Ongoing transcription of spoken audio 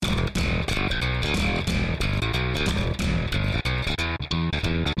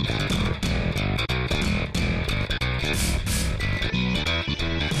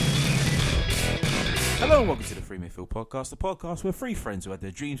Free Midfield Podcast, the podcast where three friends who had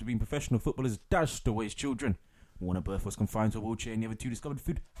their dreams of being professional footballers dashed away as children. One at birth was confined to a wheelchair and the other two discovered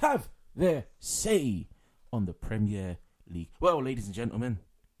food have their say on the Premier League. Well, ladies and gentlemen,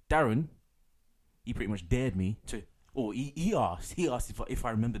 Darren, he pretty much dared me to, or he asked if I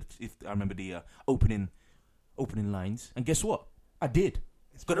remember the opening lines, and guess what? I did.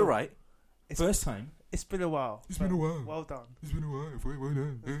 Got it right. First time. It's been a while. It's been a while. Well done. It's been a while. Well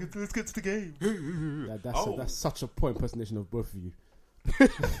done. Let's get to the game. That's such a poor impersonation of both of you.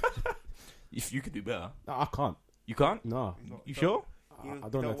 If you could do better. No, I can't. You can't? No. You sure? I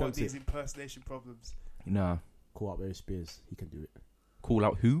don't want attempt these it. impersonation problems. Nah. Call up Aries Spears. He can do it. Call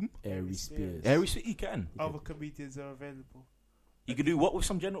out whom? Aries Spears. Aries, he can. Other comedians are available. You can do what with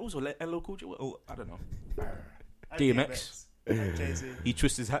some generals or LL Cool J? Or I don't know. And DMX. And Jay-Z. He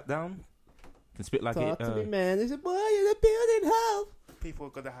twists his hat down. Can spit like Talk it. to me, man. There's a boy in the building. Help! People are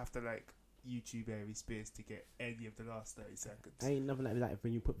gonna have to YouTube Aries Spears to get any of the last 30 seconds. Ain't nothing like that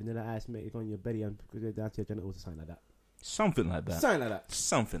when you put vanilla ice milk on your belly and go down to your genitals or something like that. Something like that.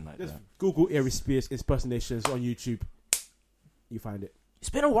 Something like that. Just Google Aries Spears impersonations on YouTube. You find it. It's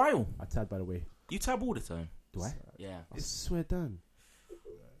been a while. I tab, by the way. You tab all the time. Do I? Yeah. I swear down.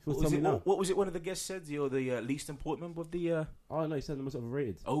 What was it one of the guests said? You're the least important member of the... Oh, no, he said the most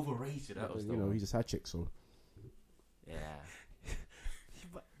overrated. Overrated. That was the one. he's a side chick, so... Yeah.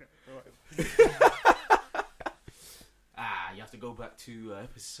 You have to go back to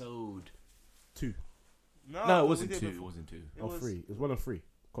episode 2. No, it wasn't 2. It wasn't 2. Or 3. It was 1 or 3.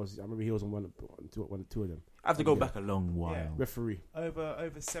 Because I remember he was on two of them. I have to go back a long while. Yeah. Referee.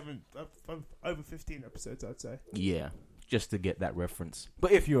 Over 15 episodes, I'd say. Yeah, just to get that reference.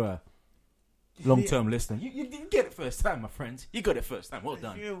 But if you're a long-term listener, you get it first time, my friends. You got it first time. Well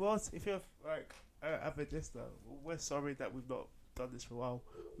done. If you're avid listener, we're sorry that we've not done this for a while.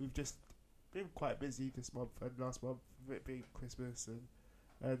 We've just been quite busy this month and last month, with it being Christmas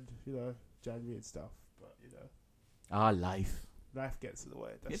and January and stuff. But Our life gets in the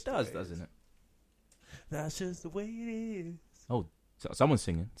way. It does, doesn't it? That's just the way it is. Oh, so someone's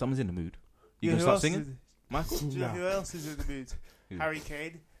singing. Someone's in the mood. You Yeah, gonna who start else singing, Michael? Do you know who else is in the mood? Who? Harry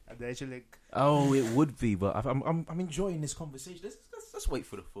Kane, and there's your link. Oh, it would be, but I'm enjoying this conversation. Let's wait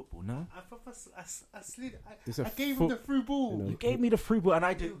for the football now. I gave him the through ball. You gave me the free ball, and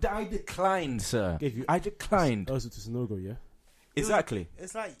I declined, sir. I declined. Also to Sonogo, yeah? Exactly.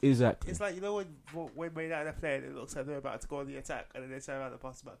 It's like Exactly. It's like when Man United are playing, it looks like they're about to go on the attack, and then they turn around and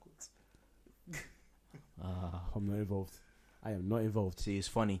pass backwards. I'm not involved. I am not involved. See, it's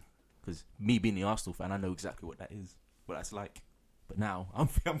funny because me being the Arsenal fan, I know exactly what that is, what that's like. But now I'm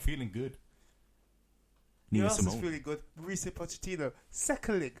feeling good. Who Nina else is Simone. feeling good? Mauricio Pochettino,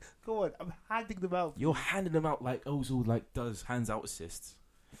 second link. Go on, I'm handing them out. You're handing them out like Ozil does hands out assists.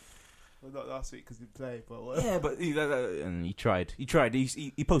 Well, not last week because he played, but Yeah, but he tried.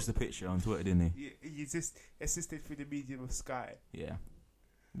 He posted a picture on Twitter, didn't he? he just assisted through the medium of Sky. Yeah,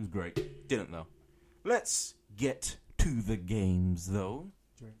 it was great. Didn't though. Let's get to the games though.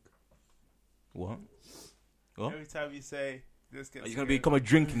 Drink. What? Every time you say, let's get. It's gonna become a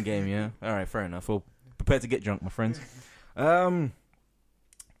drinking game, yeah. All right, fair enough. Well, prepare to get drunk, my friends. The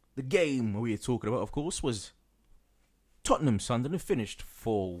game we were talking about, of course, was Tottenham Sunderland. Finished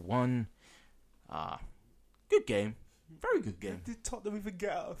 4-1. Good game. Very good game. Did Tottenham even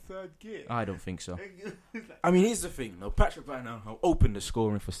get out of third gear? I don't think so. I mean, here's the thing, though. Patrick Van Aanholt opened the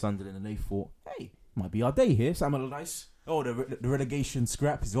scoring for Sunderland, and they thought, hey, might be our day here. Sam Allardyce. Oh, the relegation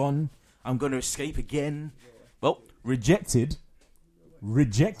scrap is on. I'm going to escape again. Yeah. Well, rejected. I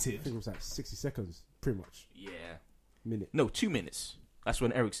think it was like 60 seconds, pretty much. Yeah. Minute. No, 2 minutes. That's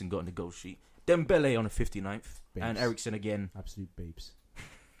when Eriksen got on the goal sheet. Dembele on the 59th. Babes. And Eriksen again. Absolute babes.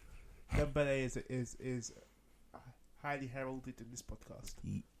 Dembele is highly heralded in this podcast.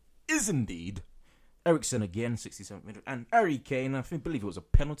 He is indeed. Eriksen again, 67th minute. And Harry Kane, I believe it was a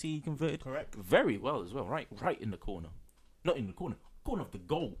penalty he converted. Correct. Very well as well. Right in the corner. Not in the corner. Corner of the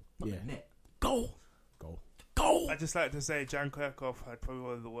goal. Not the net. Goal. I'd just like to say Jan Kirchhoff had probably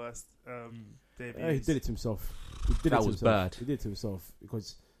one of the worst debuts. He did it to himself. That was bad. He did it to himself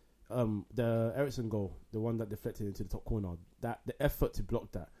because the Eriksen goal, the one that deflected into the top corner, the effort to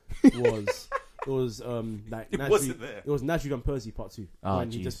block that was like it wasn't there. It was Najee Van Persie part 2 when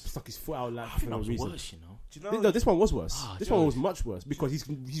geez. he just stuck his foot out like I for think no that was reason. worse, you know. Do you know? No, this one was worse. This George. one was much worse because he's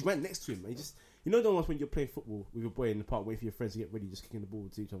right next to him. And he just, the ones when you're playing football with your boy in the park, waiting for your friends to get ready, just kicking the ball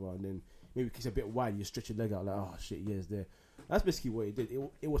to each other, and then maybe kicks a bit wide, you stretch your leg out like, oh shit, yeah, it's there. That's basically what he did.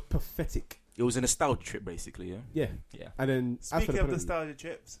 It was pathetic. It was a nostalgia trip, basically, yeah? Yeah. And then Speaking of nostalgia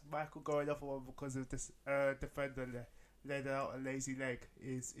trips, Michael going off on one because of this defender laid out a lazy leg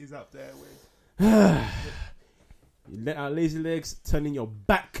is up there with You let out lazy legs, turning your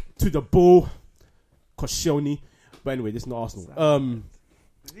back to the ball. Koscielny. But anyway, this is not Arsenal.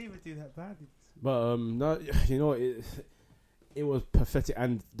 They didn't even do that badly. But no, you know it was pathetic,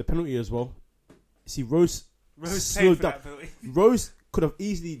 and the penalty as well. See, Rose paid for that penalty. Rose could have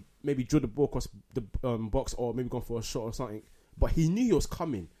easily maybe drilled the ball across the box, or maybe gone for a shot or something. But he knew he was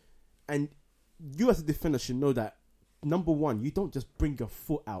coming, and you as a defender should know that. Number one, you don't just bring your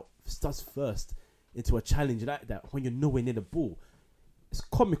foot out studs first into a challenge like that when you're nowhere near the ball. It's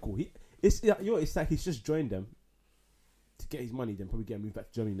comical. It's like he's just joined them to get his money, then probably get moved back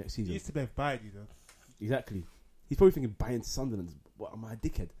to Germany next season. He used to be Bayern, you know. Exactly. He's probably thinking Bayern Sunderland. What am I, a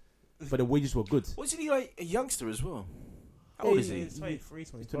dickhead? But the wages were good. Wasn't he like a youngster as well? How old is he? He's 23,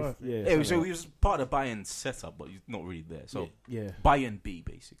 24. Yeah, so he was part of Bayern's setup, but he's not really there. So yeah, Bayern B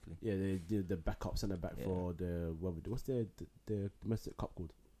basically. Yeah, they did the backup centre back for the what's the domestic cup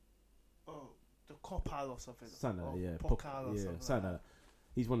called? Oh, the Copal or something. Sana, yeah, Pokal or something. Sana. Like that.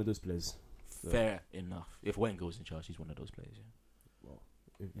 He's one of those players. Fair enough. If Wenger was in charge, he's one of those players. Yeah. Well,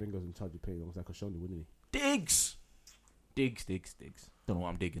 if Wenger's in charge, he'd play alongside Koscielny, wouldn't he? Diggs. Don't know what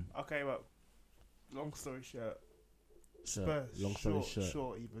I'm digging. Okay, well, long story short. Short. Long story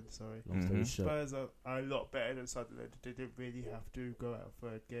short. Spurs are a lot better than Sunderland. They didn't really have to go out for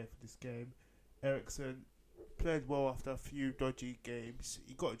a game for this game. Ericsson played well after a few dodgy games.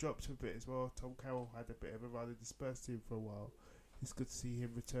 He got dropped a bit as well. Tom Carroll had a bit of a run in the Spurs team for a while. It's good to see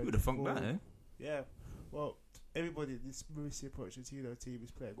him return. Who would have thunk that, eh? Yeah. Well, everybody in this Mauricio Pochettino team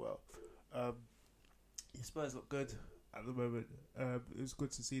is playing well. The Spurs look good at the moment. It was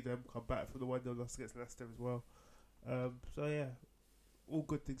good to see them come back from the 1-0 loss against Leicester as well. So yeah, all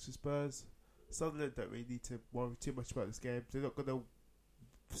good things for Spurs. Sunderland don't really need to worry too much about this game. They're not going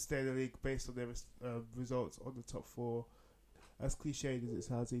to stay in the league based on their results on the top four. As cliched as it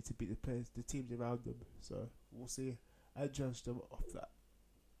sounds, they need to beat the teams around them. So we'll see and judge them off that.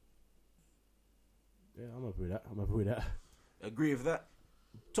 Yeah, I'm happy with that. Agree with that.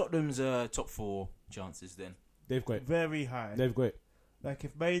 Tottenham's top four chances then. They've got it. Very high. They've got it. Like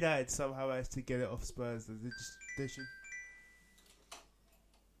if Man United somehow has to get it off Spurs, then they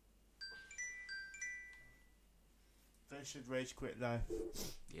should rage quit life.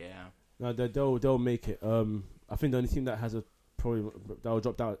 Yeah. No, they'll make it. I think the only team that has a probably that will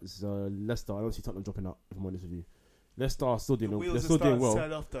drop out is Leicester. I don't see Tottenham dropping out. If I'm honest with you, Leicester are still doing. They're still doing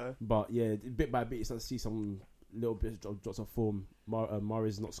well. Off, though. But yeah, bit by bit, you start to see some little bit drops of form.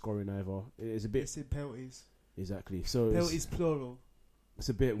 Murray's not scoring either. It's a bit. It's in penalties. Exactly. So penalties plural. It's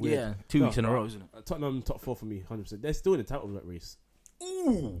a bit weird. Yeah, 2 weeks in a row, isn't it? Tottenham top four for me, 100%. They're still in the title race.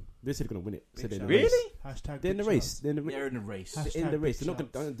 Ooh, They said they're gonna win it. really? They're in the race. They're in the race. They're in the race. They're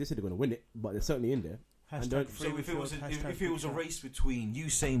not gonna. They said they're gonna win it, but they're certainly in there. So if it was a race between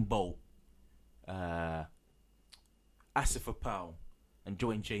Usain Bolt, Asifa Powell, and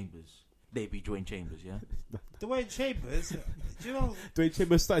Dwayne Chambers, they'd be Dwayne Chambers, yeah. Dwayne Chambers, do you know? Dwayne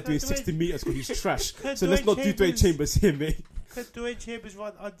Chambers started doing 60 meters because he's trash. So let's not do Dwayne Chambers here, mate. Can Dwayne Chambers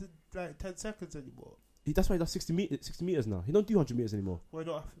run under like 10 seconds anymore? That's why he does 60 meters now. He don't do 100 meters anymore. We're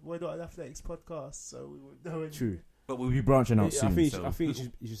not an athletics podcast, so we won't know anything. True. But we'll be branching out soon. I think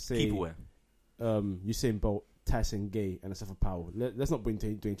you should say keep aware. Usain Bolt, Tyson Gay, and Asifa Powell. Let's not bring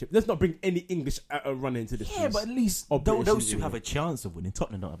Dwayne Chambers. Let's not bring any English runner into this. Yeah, but at least those two have a chance of winning.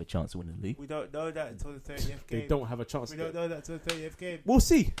 Tottenham don't have a chance of winning the league. We don't know that until the 30th game. They don't have a chance. We don't know that until the 30th game. We'll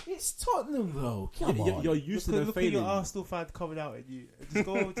see. It's Tottenham though. You're used to them failing. Look at your Arsenal fan coming out at you. Just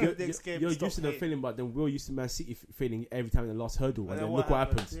go over to the next game. You're used to them failing, but then we're used to Man City failing every time in the last hurdle. And then look what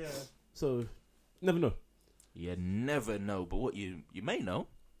happens. Yeah. So, never know. You never know. But what you may know,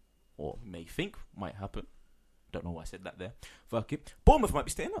 or may think might happen. Don't know why I said that there. Fuck it. Bournemouth might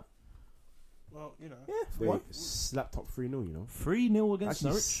be staying up. Well, you know. Yeah, they slapped top 3-0, you know. 3-0 against Actually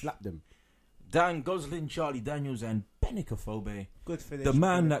Norwich. slapped them. Dan Gosling, Charlie Daniels, and Benik Afobe. Good finish. The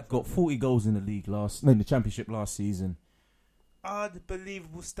man that got 40 goals in the league in the championship last season.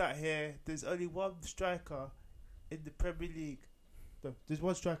 Unbelievable stat here. There's only one striker in the Premier League. No, there's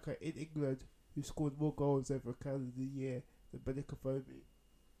one striker in England who scored more goals over a calendar year than Benik Afobe.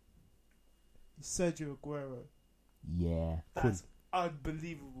 It's Sergio Aguero. Yeah. That's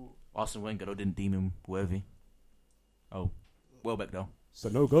unbelievable. Arsene Wenger though didn't deem him worthy. Oh, Welbeck though. So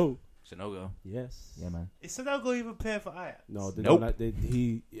no go. So no go. Yes. Yeah, man. Is Sanogo even playing for Ajax? No, they Nope.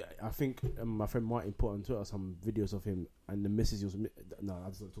 don't I think my friend Martin put on Twitter some videos of him, and the missus was. No, I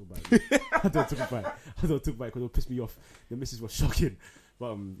just don't talk about it. I don't talk about it because it'll piss me off. The missus was shocking,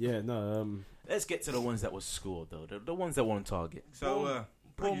 but yeah, no. Let's get to the ones that was scored though. The ones that were on target. So,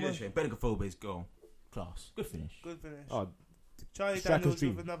 Benik Afobe's goal, class, good finish. Good finish. Oh, Charlie striker's Daniels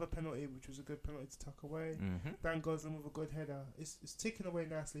dream. with another penalty, which was a good penalty to tuck away. Mm-hmm. Dan Gosling with a good header. It's ticking away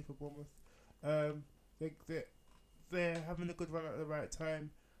nicely for Bournemouth. They're having a good run at the right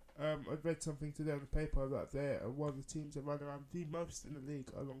time. I read something today on the paper that they're one of the teams that run around the most in the league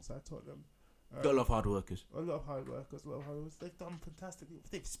alongside Tottenham. Got a lot of hard workers. A lot of hard workers, They've done fantastically.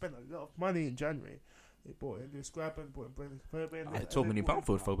 They've spent a lot of money in January. They bought in Lewis Graben, bought in Brendan Fairbairn. £12 million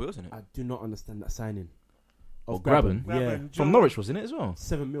for Phobia, wasn't it? I do not understand that signing. Or Of Graben? Yeah, Graben. From Norwich, wasn't it as well?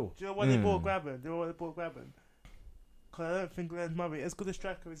 7 mil. Do you know why they bought Graben? Because I don't think Glenn Murray, as good a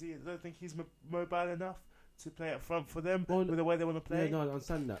striker as he is, I don't think he's mobile enough to play up front for them with the way they want to play. Yeah, no, I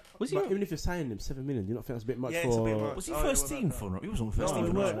understand that. Was he But not- even if you're signing him 7 million, do you not think that's a bit much Yeah, for? it's a bit much. Was he Oh, first yeah, team well, for? He was on the first No, team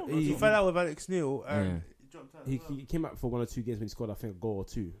he for. weren't. Norwich. He fell out with Alex Neil and Yeah. he dropped out. He came out for 1 or 2 games when he scored, I think, a goal or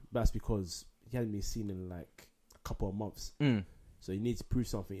two. But that's because he hadn't been seen in like a couple of months. Mm. So he needs to prove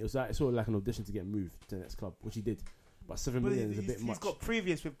something. It was like sort of like an audition to get moved to the next club, which he did. But 7 million is a bit he's much. got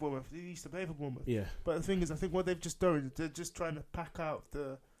previous with Bournemouth. He used to play for Bournemouth. Yeah. But the thing is, I think what they've just done, they're just trying to pack out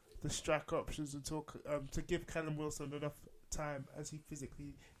the striker options and talk to give Callum Wilson enough time as he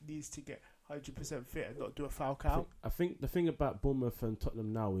physically needs to get 100% fit and not do a foul count. I think the thing about Bournemouth and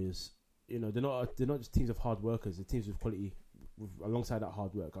Tottenham now is, you know, they're not just teams of hard workers. They're teams with quality. Alongside that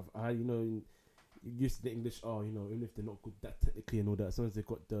hard work, I you know, used to the English. Oh, you know, even if they're not good that technically and all that, as long as they've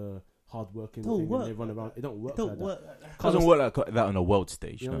got the hard working Don't thing work and they run around, it don't work. Don't like work that. like that. Doesn't work like that on a world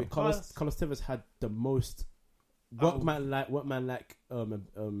stage. You know, No. what I mean? Carlos Tevez had the most workman like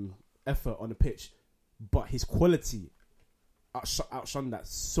effort on the pitch, but his quality outshone that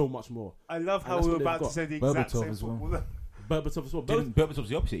so much more. I love And how that's we were what about they've to say the got. exact Berbatov same as well. footballer. Berbatov as well. Berbatov's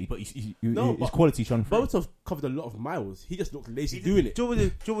the opposite, but No, his but quality shone through. Berbatov covered a lot of miles. He just looked lazy He doing did- it. Do you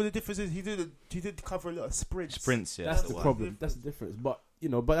know what the difference is? He did cover a lot of sprints. Sprints, yeah. That's That's the what- problem. That's the difference. But you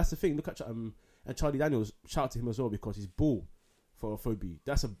know, but that's the thing. Look at and Charlie Daniels. Shout out to him as well because he's ball for Phobie.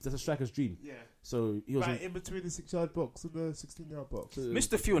 That's a striker's dream. Yeah. So he was Right in between the 6-yard box and the 16-yard box.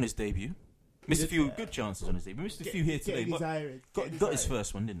 Mr. Few on his debut. Mr. Few, good chances on his debut. Mr. Few here today, Getting his but iron. got his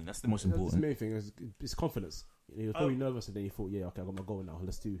first one, didn't he? That's the most That's the important. main thing. It's confidence. He was probably nervous, and then he thought, "Yeah, okay, I got my goal now.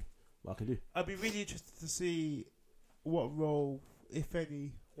 Let's do what I can do." I'd be really interested to see what role, if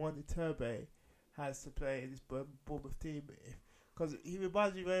any, Juan Iturbe has to play in this Bournemouth team. Because he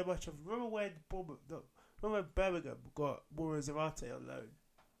reminds me very much of, remember when Birmingham got Mauro Zarate on loan?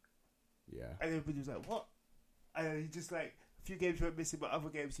 Yeah. And everybody was like, what? And he just like, a few games went missing, but other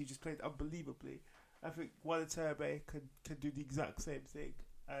games he just played unbelievably. I think Juan Iturbe can do the exact same thing.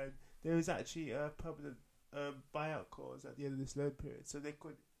 And there is actually a permanent buyout clause at the end of this loan period. So they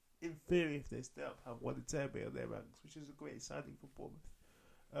could, in theory, if they stay up, have Juan Iturbe on their ranks, which is a great signing for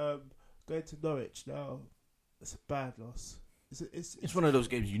Bournemouth. Going to Norwich now, it's a bad loss. It's one of those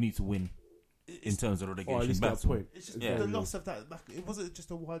games you need to win in terms of Or at relegation least get a battle. point. It's just Yeah. the loss of that. It wasn't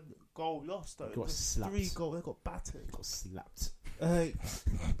just a 1-goal loss though. Got It was slapped. 3 goals. They got battered. Got slapped.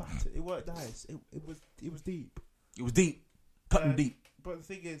 Battered. It weren't nice. It was deep. It was deep, cutting deep. But the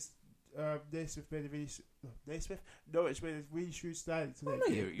thing is, Naismith made a really Norwich made a really shrewd stand today. Oh,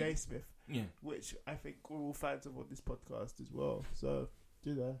 no, yeah, Naismith, Yeah. which I think we're all fans of on this podcast as well. So,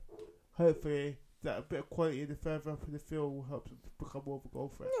 you know, hopefully that a bit of quality in the further up in the field will help them become more of a goal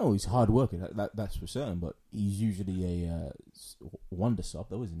threat. No, he's hard working. That's for certain. But he's usually a wonder sub,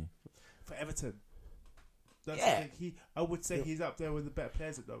 though, isn't he? For Everton, that's Yeah. the thing. I would say he's up there with the better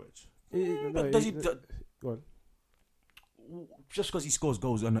players at Norwich. But does he? Go on. Just because he scores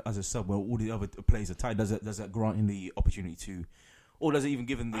goals as a sub, while all the other players are tied, does that grant him the opportunity to, or does it even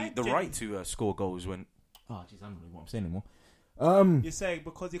give him the right to score goals when? Oh, jeez, I don't know what I'm saying anymore. You're saying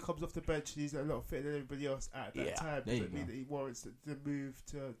because he comes off the bench, he's a lot fitter than everybody else at that time. there Does you it mean go. that he warrants the move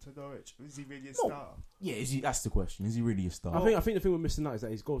to Norwich? Is he really a star? Yeah, that's the question. Is he really a star? I think the thing we're missing out is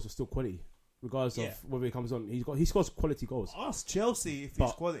that his goals are still quality, regardless of whether he comes on. He scores quality goals. Ask Chelsea if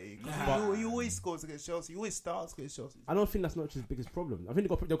he's quality. 'Cause he always scores against Chelsea. He always starts against Chelsea. I don't think that's not his biggest problem. I think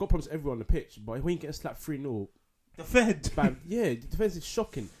they've got problems everywhere on the pitch, but when you get slapped 3-0, Defend. bam, yeah, the defense is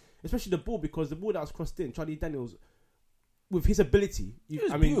shocking, especially the ball because the ball that was crossed in, Charlie Daniels, with his ability, It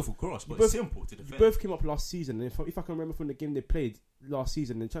was a beautiful cross, but it's simple to you defend. both came up last season, and if I can remember from the game they played last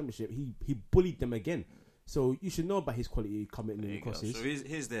season in the Championship, he bullied them again. So you should know about his quality coming in There the you go. crosses. So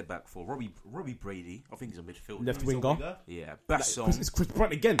here's their back four. Robbie Brady, I think he's a midfielder. Left He's a winger. Yeah, Like, Bassong. it's Chris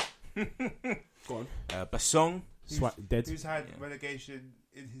Brunt again. Go on. Bassong. Dead. Who's had Yeah. relegation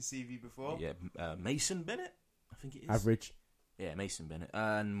in his CV before? Yeah, Mason Bennett, I think it is. Average. Yeah, Mason Bennett.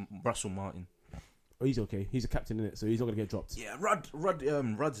 And Russell Martin. Oh, he's okay. He's a captain in it, so he's not gonna get dropped. Yeah,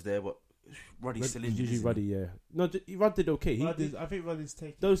 Rudd's there, but Ruddy's still injured. Usually isn't Ruddy, yeah. No, Rudd did okay. I think Ruddy's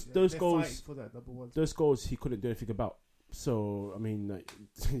taking Those they're goals- fighting for that number one. Those goals he couldn't do anything about. So I mean, like,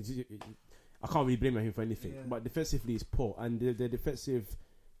 I can't really blame him for anything. Yeah. But defensively, it's poor, and the defensive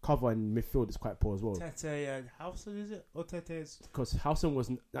cover in midfield is quite poor as well. Tete and Howson, is it? Or Tete is... Because Howson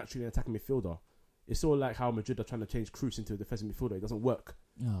was naturally an attacking midfielder. It's all like how Madrid are trying to change Cruz into a defensive midfielder. It doesn't work.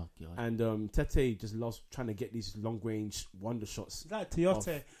 Oh god. And Tete just loves trying to get these long range wonder shots. Like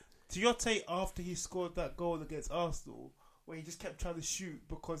Tiote. Tiote, after he scored that goal against Arsenal, where he just kept trying to shoot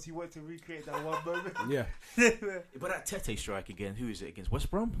because he wanted to recreate that one moment. Yeah, But that Tete strike again, who is it against West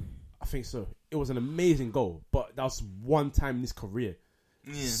Brom? I think so. It was an amazing goal, but that was one time in his career.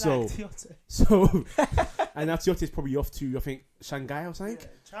 Yeah. So, Like Tiote. so, and now Tiote is probably off to, I think, Shanghai or something. Yeah,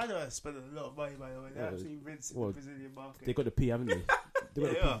 China has spent a lot of money, by the way. They're Yeah, absolutely rinsing well, the Brazilian market. They got the P, haven't they? They got They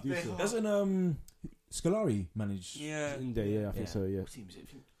the are. P to do so. They Doesn't Scolari manage? Yeah. In there, yeah, I think so, yeah. What team is it?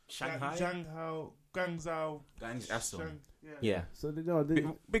 Shanghai? Shanghai, Guangzhou. Aston. Yeah. Yeah. So they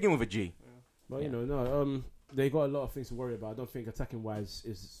Begin with a G. but Yeah. you know, no, they got a lot of things to worry about. I don't think attacking wise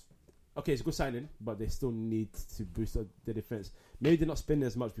is okay. It's a good signing, but they still need to boost up their defense. Maybe they're not spending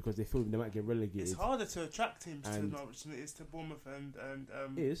as much because they feel they might get relegated. It's harder to attract teams to And- Norwich than it is to Bournemouth and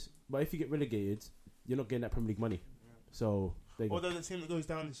It is, but if you get relegated, you're not getting that Premier League money. So there you go. although the team that goes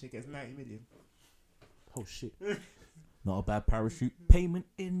down this year gets 90 million. Oh shit! Not a bad parachute. Payment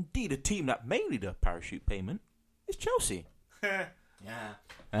indeed. A team that mainly the parachute payment is Chelsea. Yeah.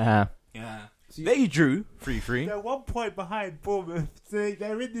 Yeah. See- They drew 3-3. They're 1 point behind Bournemouth. So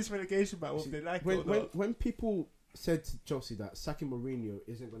they're in this relegation battle, whether they like it or not. When people said to Chelsea that sacking Mourinho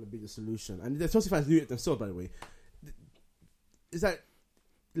isn't going to be the solution, and the Chelsea fans knew it themselves, by the way, is that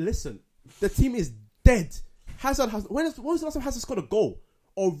listen, the team is dead. Hazard has when was the last time Hazard scored a goal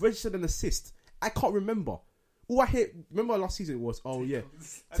or registered an assist? I can't remember. All I hear, remember last season was, oh yeah,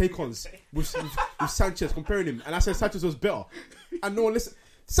 take-ons with Sanchez, comparing him, and I said Sanchez was better, and no one listened.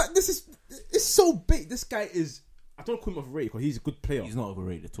 This is it's so big. This guy is. I don't call him overrated because he's a good player. He's not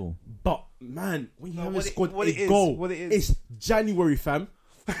overrated at all. But man, when you No, haven't what it- scored what a it is, goal, what it is. it's January, fam.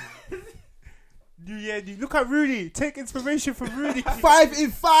 New Year, look at Rooney. Take inspiration from Rooney. 5 in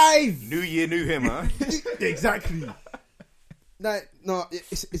 5. New year, new him, huh? Exactly. Like, no,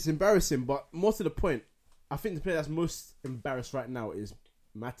 it's embarrassing, but more to the point, I think the player that's most embarrassed right now is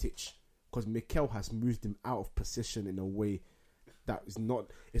Matic, because Mikel has moved him out of position in a way that is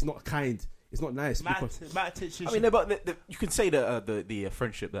not. It's not kind. It's not nice. because Matic is, I mean, but you can say that the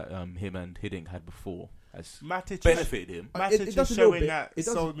friendship that him and Hiddink had before has Matic benefited him. Matic it is does a little showing bit. that It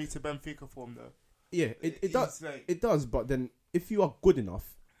does- sold me to Benfica form, though. yeah, it does. He's like- It does. But then, if you are good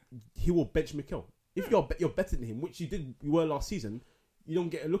enough, he will bench Mikel. If you're better than him, which you were last season, you don't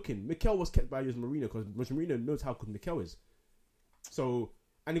get a look in. Mikel was kept by Jose Mourinho because Jose Mourinho knows how good Mikel is. So,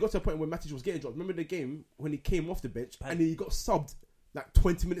 and he got to a point where Matic was getting dropped. Remember the game when he came off the bench and he got subbed like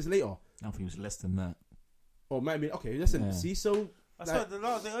 20 minutes later? I think it was less than that. Or might be okay. Listen, Yeah. see, so I like- saw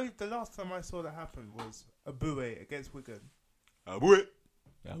the last time I saw that happen was Abue against Wigan. Oh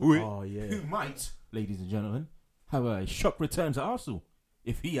oh yeah, Who might, ladies and gentlemen, have a shock return to Arsenal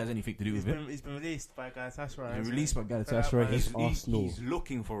if he has anything to do with it. He's been released by Galatasaray. He's hasn't released by For that Galatasaray. man. He's Arsenal. He's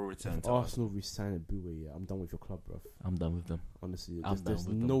looking for a return if to Arsenal. Arsenal resign Abue, yeah, I'm done with your club, bro. I'm done with them. Honestly, I'm there's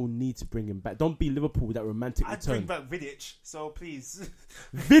done with no need to bring him back. Don't be Liverpool with that romantic I'd bring return. back Vidic, so please.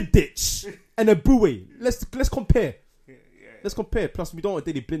 Vidic and Abue. Let's compare. Yeah. Let's compare. Plus, we don't want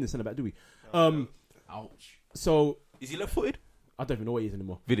Daily Blind in centre back, do we? Ouch. So Is he left-footed? I don't even know what he is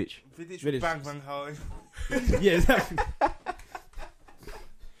anymore. Vidic. Vidic Vidic. with Bang Van Halen. Yeah, exactly.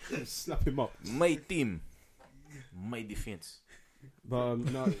 Slap him up. My team. My defense. But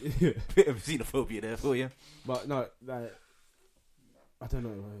no, Bit of xenophobia there for you. but no, like, I don't know.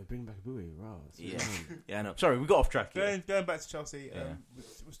 Bring back Abue, wow. Yeah. Yeah, I know. Sorry, we got off track here. Going back to Chelsea, Yeah. it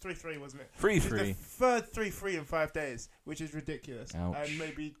was 3-3, wasn't it? 3-3. It's the third 3-3 in 5 days, which is ridiculous. Ouch. And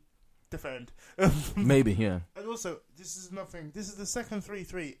maybe defend. Maybe, yeah. And also, this is nothing. This is the second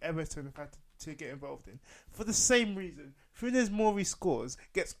 3-3 Everton have had to get involved in. For the same reason, Funes Mori scores,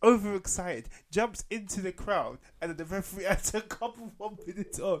 gets overexcited, jumps into the crowd, and then the referee adds a couple 1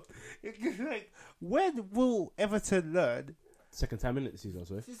 minutes on. It's like, when will Everton learn? Second time in it this season,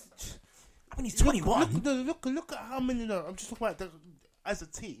 so. I mean, he's 21. Look at how many. No, I'm just talking about as a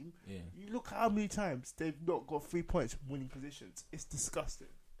team. Yeah. You look how many times they've not got 3 points from winning positions. It's disgusting.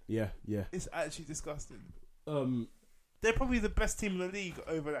 Yeah. It's actually disgusting. Um, They're probably the best team in the league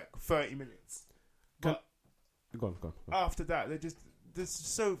over like 30 minutes. But go on. after that, they're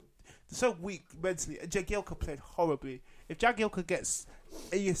so weak mentally. And Jagielka played horribly. If Jagielka gets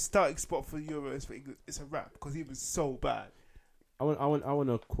a starting spot for Euros for England, it's a wrap because he was so bad. I want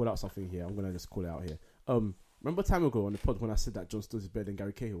to call out something here. I'm gonna just call it out here. Remember time ago on the pod when I said that John Stones is better than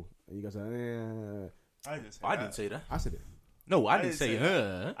Gary Cahill, and you guys are I didn't say I that. didn't say that. I said it. No, I didn't didn't say say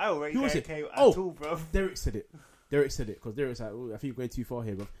her. I don't rate Who was Gary it? Cahill Oh. at all, bro. Derek said it. Because Derek's like, oh, I think you're going too far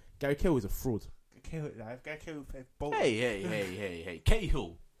here, bro. Gary Cahill is a fraud. Gary Cahill played both. Hey.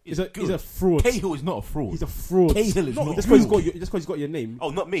 Cahill is He's good. a fraud. Cahill is not a fraud. He's a fraud. Cahill is not Just a because fraud. he's got your name. Oh,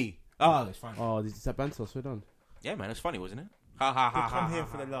 not me. Ah, that's fine. Oh, is that banter? So done. Yeah, man, it's funny, wasn't it? Ha ha They ha. come ha, here ha,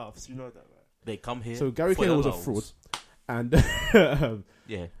 for ha. the laughs. You know that, right? They come here. So Gary for Cahill was the a fraud, lulz. and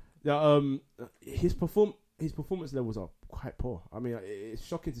Yeah. his performance levels are quite poor. I mean, it's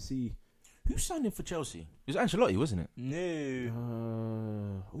shocking to see. Who signed him for Chelsea? It was Ancelotti, wasn't it?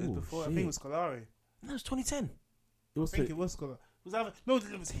 No. It was Oh, before. I shit. think it was Scolari. No, it was 2010. It was I think it was Scolari.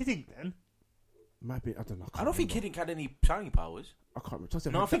 It was Hiddink then. might be. I don't know. I don't think Hiddink. Hiddink had any signing powers. I can't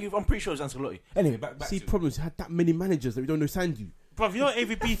remember. No, I'm pretty sure it was Ancelotti. Anyway, back See, to problems. You had that many managers that we don't know signed you. Bruv, you know what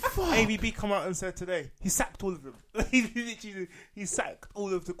AVB come out and said today? He sacked all of them. he sacked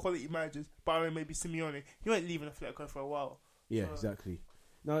all of the quality managers, barring maybe Simeone. He ain't leaving Atletico for a while. Yeah, So- exactly.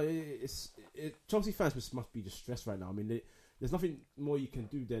 No, Chelsea fans must be just stressed right now. I mean, there's nothing more you can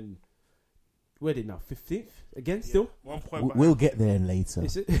do than where are they now? 15th again, still. 1 point behind. We'll get there later.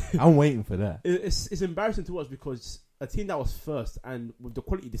 It's, I'm waiting for that. it's embarrassing to watch because a team that was first and with the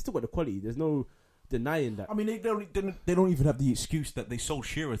quality, they still got the quality. There's no denying that. I mean, they don't even have the excuse that they sold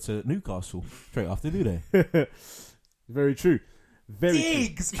Shearer to Newcastle straight after, do they? Very true. Very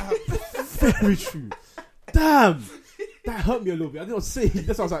Diggs! true. Very true. Damn, that hurt me a little bit. I didn't say.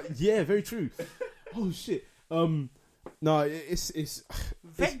 That's why I was like, yeah, very true. Oh shit. No, it's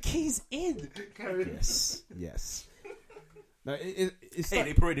Venke's in. yes. No, it's Hey, like,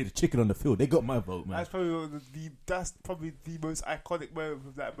 they paraded the chicken on the field. They got my vote, man. That's probably the most iconic moment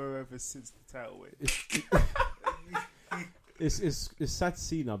of that borough ever since the title win. it's sad to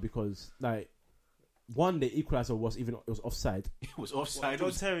see now because like one, the equalizer was offside. It was offside.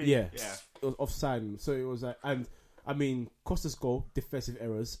 John Terry. Yeah, Yeah. it was offside. So it was like, and I mean Costa's goal, defensive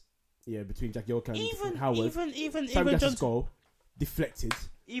errors. Yeah, between Jack York and Howard. Even Fabregas's goal, deflected.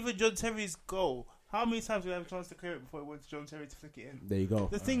 even John Terry's goal. How many times did we have a chance to clear it before it went to John Terry to flick it in? There you go.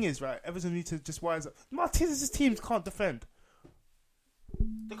 The thing is, right, Everton need to just wise up. Martinez's teams can't defend.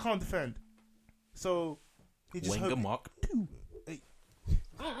 They can't defend. So, he just Wenger Mark II.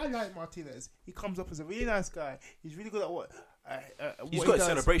 I like Martinez. He comes up as a really nice guy. He's really good at what He's he got a does.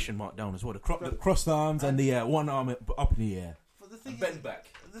 celebration mark down as well. The crossed arms and the one arm up in the air. But the thing Bend is, back.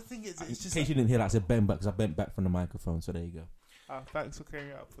 the thing is, In it's just case you didn't hear that, I said bend back because I bent back from the microphone. So there you go. thanks for clearing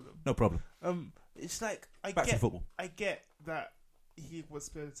it up for them. No problem. It's like Back to football. I get that he was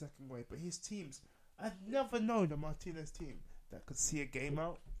playing the second way, but his teams, I've never known a Martinez team that could see a game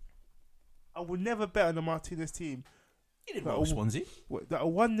out. I would never bet on the Martinez team He did well with Swansea. that are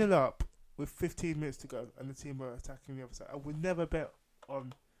 1-0 up with 15 minutes to go and the team were attacking the other side. I would never bet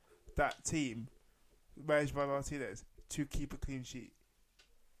on that team managed by Martinez to keep a clean sheet.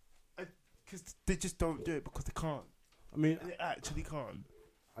 Because they just don't do it because they can't. I mean, They actually can't.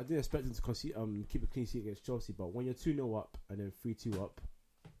 I didn't expect them to keep a clean sheet against Chelsea, but when you're 2-0 up and then 3-2 up,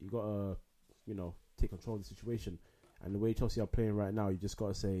 you gotta, take control of the situation. And the way Chelsea are playing right now, you just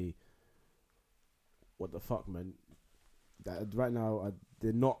gotta say, "What the fuck, man?" That right now,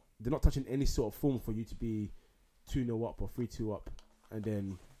 they're not touching any sort of form for you to be 2-0 up or 3-2 up, and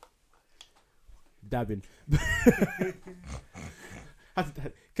then dabbing.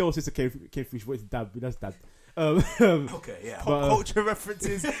 Kel's sister came through. She wanted to dab. That's dab. Okay, yeah. Pop culture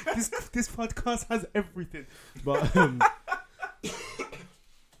references. This podcast has everything.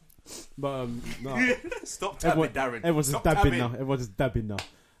 But no. Stop tapping, Darren. Everyone's just Stop dabbing tapping. now. Everyone's just dabbing now.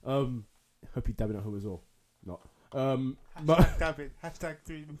 Hope you're dabbing at home as well. Not. Hashtag But dabbing. Hashtag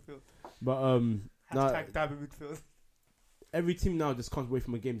 3 midfield. Hashtag dabbing midfield. every team now just comes away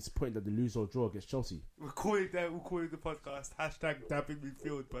from a game disappointed that they lose or draw against Chelsea. We're calling the podcast. Hashtag dabbing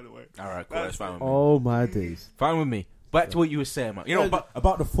midfield, by the way. All right, cool. That's fine with me. Oh my days! Fine with me. Back to what you were saying, man.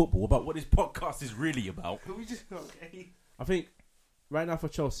 About the football, about what this podcast is really about. Can we just okay? I think right now for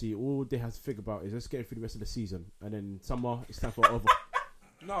Chelsea, all they have to think about is just getting through the rest of the season, and then summer it's time for over.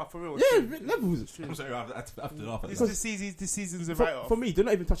 No, for real. Yeah, it's true. levels. It's true. I'm sorry, I have to laugh at This that. season's a write-off. For me, they're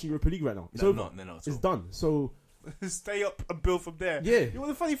not even touching Europa League right now. It's No, over. they're not. It's done. So Stay up and build from there. yeah, You know what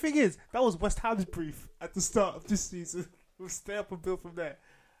the funny thing is? That was West Ham's brief at the start of this season. We'll stay up and build from there.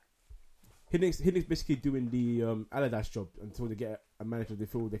 Hiddink's basically doing the Allardyce job until they get a manager they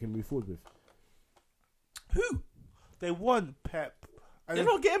feel they can move forward with. Who? They want Pep. And They're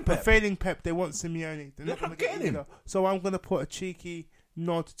not getting but Pep. failing Pep, they want Simeone. They're They're not going not to get getting him. either. So I'm going to put a cheeky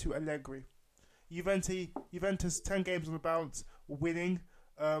nod to Allegri. Juventus 10 games on the bounce, winning.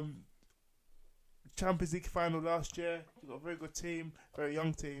 Champions League final last year. You've got a very good team, very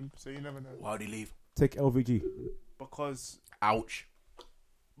young team, so you never know. Why would he leave? Take LVG. because Ouch.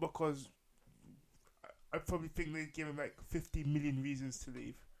 I probably think they'd give him like 50 million reasons to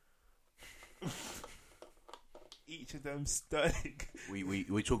leave. Each of them sterling.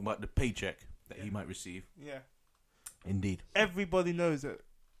 We're talking about the paycheck that he might receive. Yeah. Indeed. Everybody knows that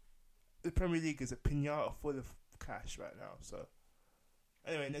the Premier League is a pinata full of cash right now. So,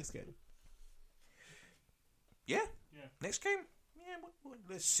 anyway, next game. Yeah. Yeah. Next game. Yeah.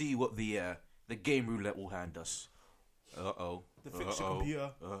 Let's see what the game roulette will hand us. Uh-oh. The fixture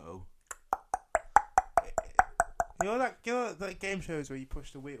computer. Uh-oh. You know that game shows where you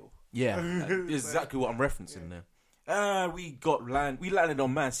push the wheel? Yeah, exactly what I'm referencing there. We landed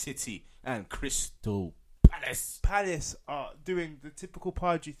on Man City and Crystal Palace. Palace are doing the typical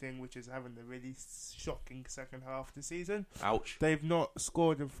Pardew thing, which is having a really shocking second half of the season. Ouch. They've not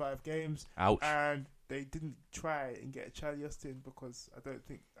scored in 5 games. Ouch. And they didn't try and get Charlie Austin because I don't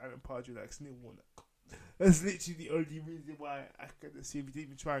think Alan Pardew likes Neil Warnock. That's literally the only reason why I could assume he didn't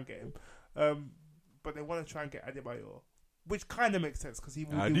even try and get him. But they want to try and get Adebayor, which kind of makes sense because he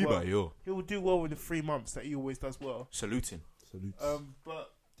will do well. He will do well in the 3 months that he always does well. Saluting.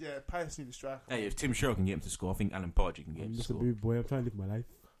 But yeah, Palace need a striker. Hey, if Tim Sherrill can get him to score, I think Alan Pardew can get him I'm to just a score. baby boy. I'm trying to live my life.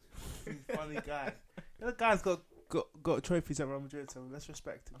 Funny guy. The guy's got trophies at Real Madrid, so let's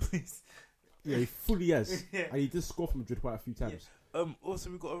respect him, please. Yeah, he fully has. Yeah. And he did score for Madrid quite a few times.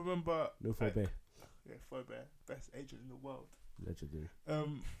 Also, we've got to remember. No Faubert. Yeah, Faubert, best agent in the world. Legendary.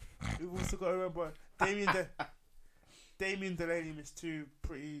 We've also got to remember Damien Delaney missed 2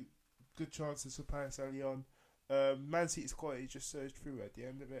 pretty good chances for Paris early on. Man City's quality just surged through at the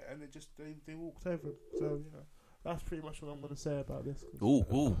end of it, and they walked over him. So that's pretty much what I'm going to say about this.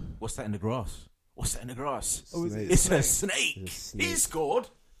 Ooh, what's that in the grass? What's that in the grass? Oh, is it It's a a snake? snake. It's a snake. He scored.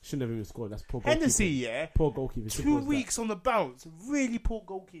 Shouldn't have even scored. That's poor goalkeeping. Hennessy, yeah. Poor goalkeeping. 2 weeks on the bounce, really poor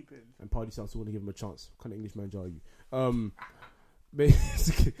goalkeeping. And Pardew sounds want to give him a chance. What kind of English manager are you?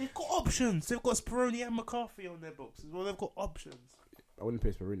 Basically, They've got options. They've got Speroni and McCarthy on their books as well. They've got options. I wouldn't pay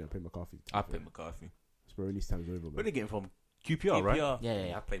Speroni. I'd pay McCarthy. I play McCarthy. Speroni's time's over, Where man. they getting from? QPR, right? QPR.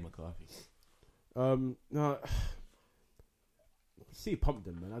 Yeah, I play McCarthy. No. See, pumped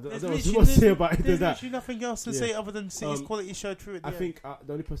them, man. I don't know There's what to say about it. There's That. literally nothing else to Yeah. say other than City's quality showed through at the I end. think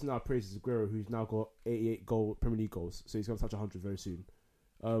the only person that I praise is Aguero, who's now got 88 Premier League goals, so he's going to touch 100 very soon.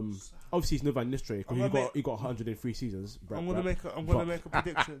 Obviously, he's no Van Nistelrooy because he got 100 in 3 seasons. I'm gonna make a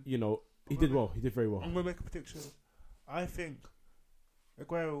prediction. You know, he did well. He did very well. I'm gonna make a prediction. I think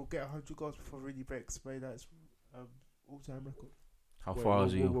Aguero will get 100 goals before Rooney breaks Braydon's all-time record. How far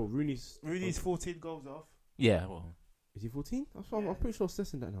is he? Well, Rooney's 14 goals off. Yeah, well. Is he 14? I'm pretty sure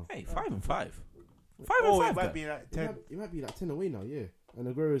Sessing that now. Hey, 5 and 5. 5 Oh, and 5. it might guy. be like 10. It might be like 10 away now, yeah. And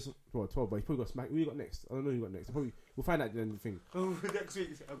Aguero's 12, but he's probably got smacked. Who you got next? I don't know who you got next. We'll find out at the end of the thing. Next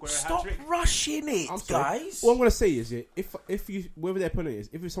week, Aguero Stop hat-trick. rushing it, I'm sorry. guys. What I'm gonna say is, yeah, if you whoever their opponent is,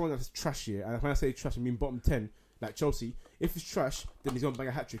 if it's someone that's trash here, and when I say trash, I mean bottom 10, like Chelsea. If it's trash, then he's gonna bang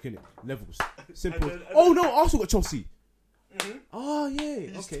a hat trick in it. Levels, simple. And then- Oh no, Arsenal got Chelsea. Mm-hmm. Oh yeah,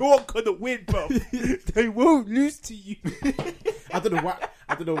 He's okay. not gonna win, bro. They won't lose to you. I don't know why.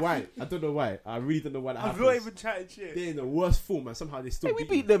 I really don't know why that I'm happens. not even chatting shit. They're in the worst form, and somehow they still Hey, we beat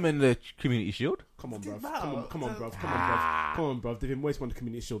beat them in the Community Shield. Come on, Doesn't bruv. matter. Come on, bruv. They've Moyes won the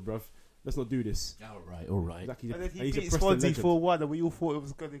Community Shield, bruv. Let's not do this. All right. Like And then he he's a beat Preston Swansea legend. 4-1, and we all thought it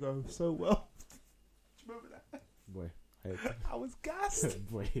was gonna go so well. Do you remember that? Boy, I was gassed.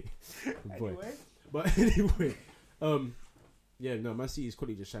 boy. Anyway, But anyway, yeah, no, Man City's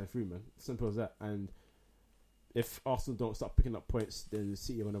quality just shine through, man. Simple as that. And if Arsenal don't start picking up points, then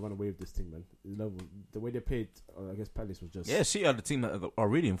City are gonna run away with this thing, man. The way they played against Palace was just Yeah, City are the team that are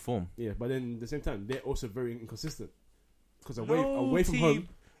really in form. yeah. But then at the same time, they're also very inconsistent because no away from team home,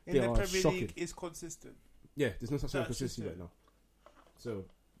 in they the are Premier shocking. League is consistent. yeah, there's no such thing as That's just consistency it. right now. So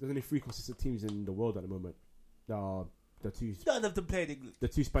there's only 3 consistent teams in the world at the moment. There are the None of them played England.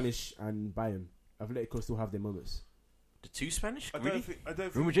 two Spanish and Bayern. Atletico still have their moments. The 2 Spanish? I Really? don't think. Real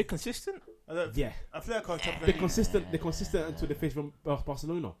Real Madrid consistent? Yeah, Atletico are top of the they're league. consistent. They're consistent until they face from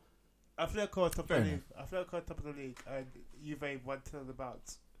Barcelona. Atletico are top of the Fair league. Atletico are top of the league, and Juve won to the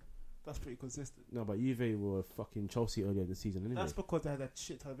bounce. That's pretty consistent. No, but Juve were fucking Chelsea earlier in the season anyway. That's because they had a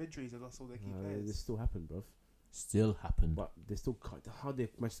shit ton of injuries and lost all their key This players. still happened, bruv. Still happened. But they still can't. How they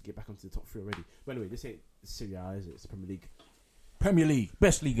managed to get back onto the top 3 already? But anyway, this ain't Serie A, is it? It's the Premier League. Premier League,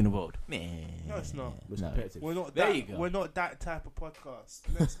 best league in the world. No, it's not. Most No. competitive. We're not There that. you go. We're not that type of podcast.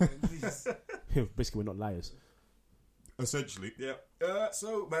 Next game, please. Basically, we're not liars. Essentially, yeah.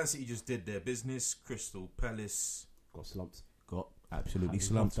 So Man City just did their business. Crystal Palace Got slumped. Got absolutely I love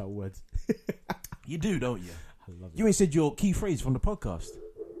slumped. that word. You do, don't you? I love it. You ain't said your key phrase from the podcast.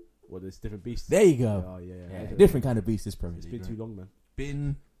 What, there's different beasts? There you go. Oh, yeah. Yeah, different kind of beast this Premier It's League. been too long, man.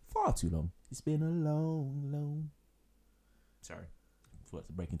 Been far too long. It's been a long. Sorry, forgot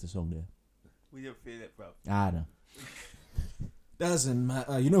to break into song there. We didn't feel it, bro. I know. Doesn't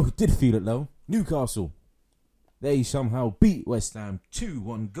matter. You know who did feel it though? Newcastle. They somehow beat West Ham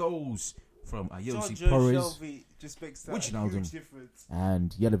 2-1 goals from John Ayosi Joe Porres. Shelby just makes that Wijnaldum. huge difference.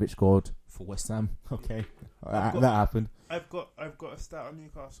 And Yelovich scored for West Ham. Okay, that happened. I've got a stat on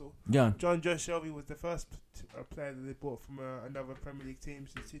Newcastle. Yeah. John Joe Shelby was the first player that they bought from another Premier League team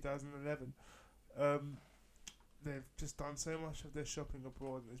since 2011. They've just done so much of their shopping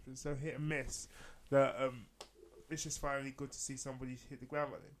abroad, and it's been so hit and miss that it's just finally good to see somebody hit the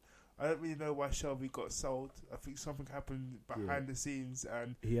ground running. I don't really know why Shelby got sold. I think something happened behind the scenes,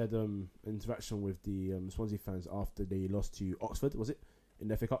 and He had interaction with the Swansea fans after they lost to Oxford, was it? In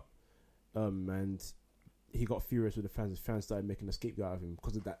the FA Cup. And he got furious with the fans. The fans started making a scapegoat out of him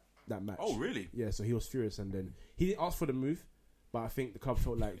because of that match. Oh, really? Yeah, so he was furious, and then he didn't ask for the move, but I think the club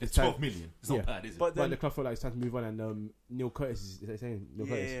felt like It's 12 million. It's Yeah. not bad, is it? but But then the club felt like it's time to move on, and Neil Curtis is that saying Neil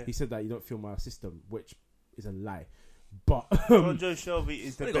Yeah, Curtis. yeah. He said that you don't feel my system, which is a lie. But John Joe Shelby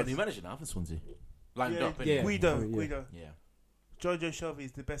is the They got a best. new manager now for Swansea. Lined Yeah, up. yeah. anyway. Guido. Yeah. John Joe Shelby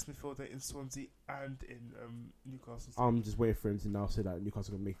is the best midfielder in Swansea and in Newcastle. I'm just waiting for him to now say that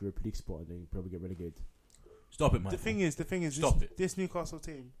Newcastle can make a Europa League spot and then probably get relegated. Stop it, man. The thing is, Stop this Newcastle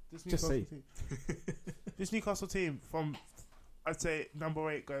team, Just say. this Newcastle team from, I'd say number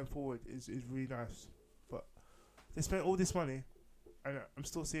 8 going forward is really nice, but they spent all this money, and I'm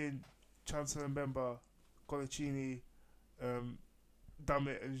still seeing Chancellor Mbemba, Colaccini,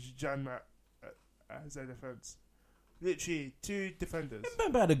 Dummett and Janmat as their defence. Literally 2 defenders.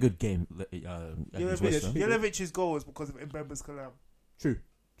 Mbemba had a good game against West Ham. Yelovich's goal was because of Mbemba's collab. True.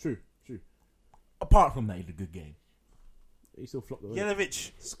 Apart from that, he had a good game. He still flopped though.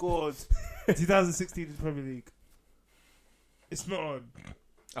 Yelovich scored 2016 in the Premier League. It's not on.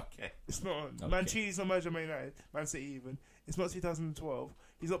 Okay. It's not on. Okay. Mancini's not manager of Man United, Man City even. It's not 2012.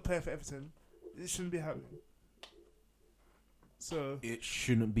 He's not playing for Everton. It shouldn't be happening. So, It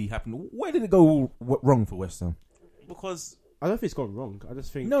shouldn't be happening. Where did it go wrong for West Ham? because I don't think it's gone wrong. I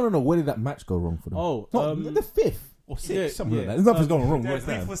just think No. Where did that match go wrong for them? Oh, Not the 5th or 6th, yeah, something like yeah. that. Nothing's going wrong with their West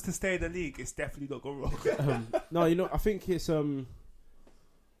beef Ham. was to stay in the league. It's definitely not gone wrong. no, I think it's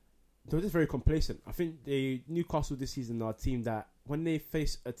they're just very complacent. I think the Newcastle this season are a team that when they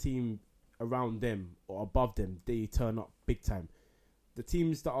face a team around them or above them, they turn up big time. The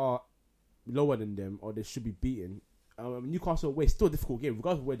teams that are lower than them or they should be beaten, Newcastle away, still a difficult game,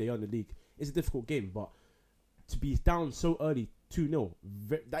 regardless of where they are in the league. It's a difficult game, but to be down so early, 2-0,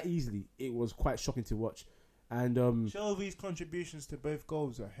 that easily, it was quite shocking to watch. And Shelby's contributions to both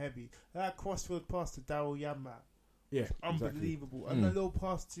goals are heavy. That crossfield pass to Daryl Yanmat, yeah, unbelievable. And the little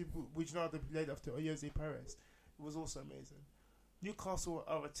pass to Wijnaldum laid off to Jose Perez, it was also amazing. Newcastle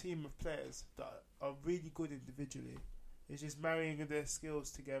are a team of players that are really good individually. It's just marrying their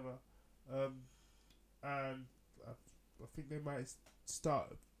skills together, and I think they might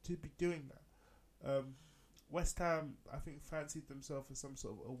start to be doing that. West Ham, I think, fancied themselves as some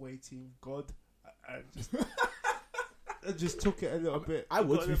sort of away team god, and just took it a little bit. I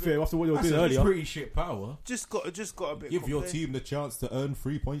would, got to a be little fair, bit- after what they were That's doing earlier. pretty shit power. just got a bit. Give your complacent. team the chance to earn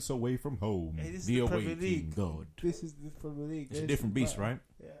 3 points away from home. Hey, this is the the away Premier team, League. God. This is the Premier League. It's a This different is beast, better. right?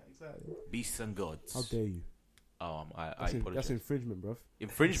 Yeah, exactly. Beasts and gods. How dare you? I That's apologize. infringement, bruv.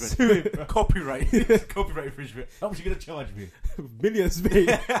 Infringement. Copyright. Copyright infringement. How much are you going to charge me? Millions, mate.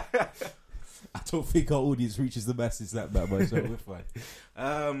 I don't think our audience reaches the masses that much, so we're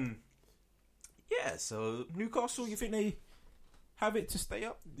fine. Yeah, so Newcastle, you think they have it to stay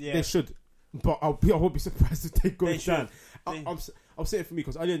up? Yeah. They should, but I won't be surprised if they go They down. should. I'm saying for me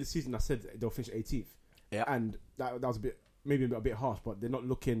because earlier in the season I said they'll finish 18th. Yeah. And that was maybe a bit harsh, but they're not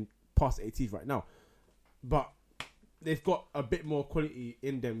looking past 18th right now. But they've got a bit more quality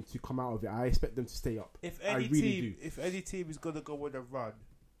in them to come out of it. I expect them to stay up. If I any really team, do. if any team is gonna go on a run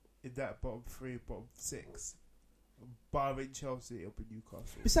in that bottom 3, bottom 6, barring Chelsea, it'll be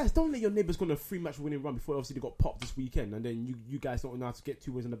Newcastle. Besides, don't let your neighbours go on a 3-match winning run before obviously they got popped this weekend, and then you guys don't know how to get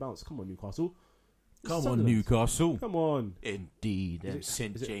 2 wins on the bounce. Come on, Newcastle. Come on, Sunderland. Newcastle. Come on. Indeed. Is And it-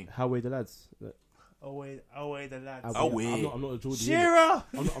 St. Is it James. How the lads? Away the lads. Away. I'm not a Geordie. innit? Shearer!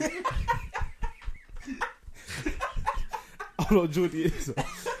 I'm not a Geordie. So.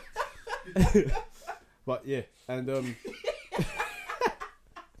 But yeah, and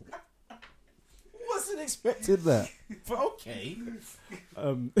Wasn't expecting that. But okay. I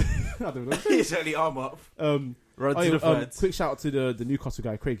don't know. He's only arm up. Run Oh, to yeah, the fans. quick shout out to the Newcastle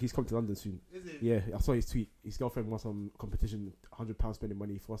guy, Craig. He's coming to London soon. Is it? Yeah, I saw his tweet. His girlfriend wants some competition, £100 spending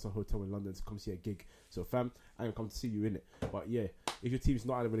money for us a hotel in London to come see a gig. So, fam, I'm gonna come to see you in it. But yeah, if your team's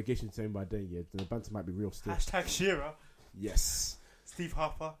not out of relegation zone by then, yeah, then the banter might be real still. Hashtag Shearer, Yes, Steve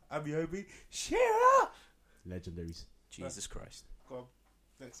Harper, Amiobi, Shearer. legendaries. Jesus Christ. Go on,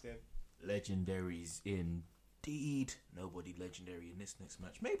 next game. Legendaries indeed. Nobody legendary in this next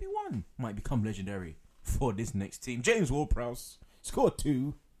match. Maybe one might become legendary for this next team. James Ward-Prowse scored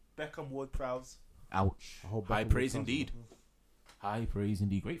 2. Beckham, Ward-Prowse. Ouch. I hope High Beckham praise will indeed. High praise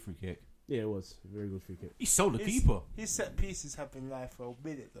indeed. Great free kick. Yeah, it was a very good free kick. He sold the His- keeper. His set pieces have been live for a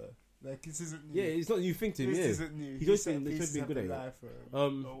minute though. Like this isn't new. Yeah, it's not a new thing to him. this Yeah, isn't new. He's His always been- set he's pieces been have good been at it. live for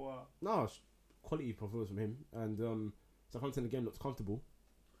Um, a while. no, quality performance from him, and Southampton again looks comfortable.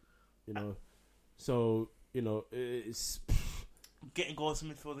 You know, so you know it's Getting goals in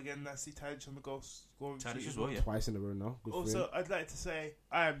midfield again. I see Tadic on the goal scoring. Tadic sheet as well, yeah. twice in a row now. Good for him. Also, I'd like to say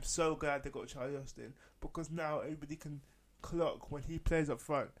I am so glad they got Charlie Austin because now everybody can clock when he plays up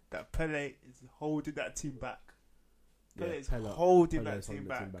front that Pele is holding that team back. Pele is holding that Pele's team holding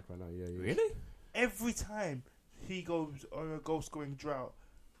back. the team back right now. Yeah, yeah. Really? Every time he goes on a goal scoring drought,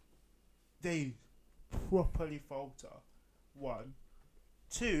 they properly falter. 1,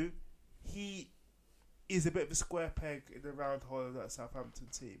 2, he is a bit of a square peg in the round hole of that Southampton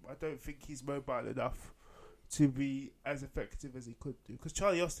team. I don't think he's mobile enough to be as effective as he could do. Because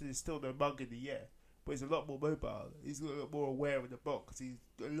Charlie Austin is still no mug in the air, but he's a lot more mobile. He's a lot more aware of the box. He's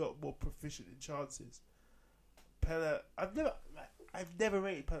a lot more proficient in chances. Pele, I've never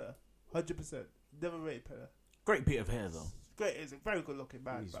rated Pele. 100%. Never rated Pele. Great bit of hair though. Great, he's a very good looking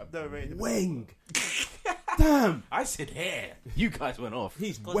man, He's but I've never rated him. Wang. Damn, I said hair. You guys went off.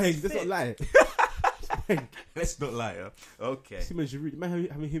 he's Because Wang. he's That's not fit. lie. Let's not lie. Huh? Okay. Him and Giroud, man,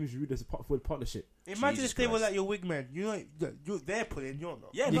 having him and Giroud as a part for the partnership. Imagine Jesus if they were Christ. like your wingmen. They're pulling, you're not.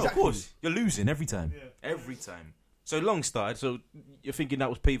 Yeah, no, of Exactly. course. You're losing every time. Yeah. Every time. So Long started. So you're thinking that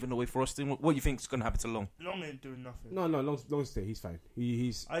was paving the way for Austin. What do you think is going to happen to Long? Long ain't doing nothing. No, long stay. He's fine.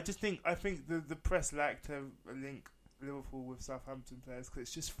 He's I think the press like to link Liverpool with Southampton players because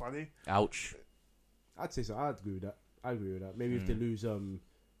it's just funny. Ouch. I'd say so. I'd agree with that. I agree with that. Maybe if they lose, I don't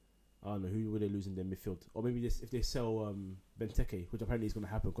know who would they lose in their midfield, or maybe if they sell Benteke, which apparently is going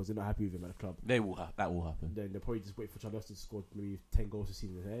to happen because they're not happy with him at the club. That will happen. Then they'll probably just wait for Charlie Austin to score maybe 10 goals this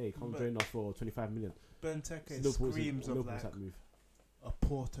season. Hey, come But- join us for 25 million. Benteke Liverpool's screams of like that move. a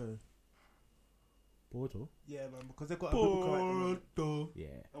Porto. Porto? Yeah, man, because they've got a Bubakar. Yeah.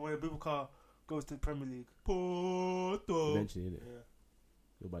 And when Bubakar goes to the Premier League, Porto. Eventually, innit? Yeah.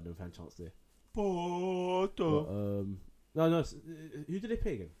 You'll buy them fan chance there. Porto. But, no. Who did they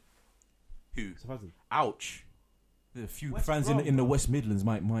play again? Who? Southampton. Ouch. The few West fans Brom, in the bro. West Midlands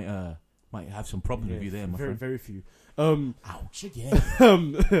might have some problem with you there, my very, friend. very few. Ouch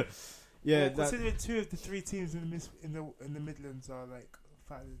again. Yeah, Well, considering 2 of the 3 teams in the Midlands are like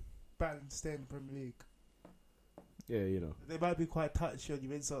battling to stay in the Premier League, yeah, you know. they might be quite touchy on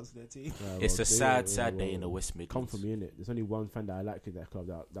your insults to their team. It's a sad well, day in the West Midlands. Come from me, innit? There's only one fan that I liked in that club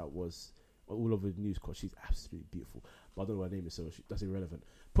that was all over the news because she's absolutely beautiful. But I don't know what her name is, so that's irrelevant.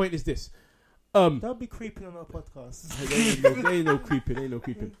 Point is this. Don't be creeping on our podcast. There ain't no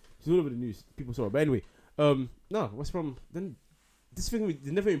creeping. She's all over the news. People saw it. But anyway, no, West Brom, then this thing,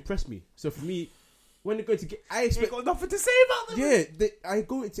 they never impressed me. So for me, when they're going to get, I You expect, got nothing to say about them. yeah, I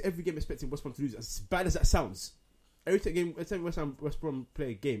go into every game expecting West Brom to lose. As bad as that sounds, every time West Brom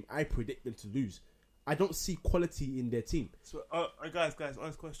play a game, I predict them to lose. I don't see quality in their team. So, guys,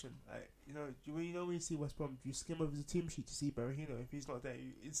 honest question. Like, when you see West Brom, do you skim over the team sheet to see Berahino? If he's not there,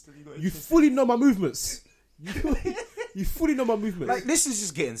 you instantly not You interested. fully know my movements. You fully know my movements. Like, this is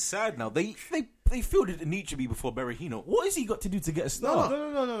just getting sad now. They fielded Anichebe before Berahino. What has he got to do to get a start?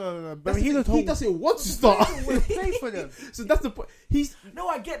 No. That's the Berahino thing, he doesn't want to start. play for them. So that's the point. No,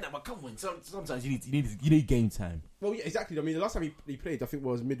 I get that, but come on. Sometimes you need game time. Well, yeah, exactly. I mean, the last time he played, I think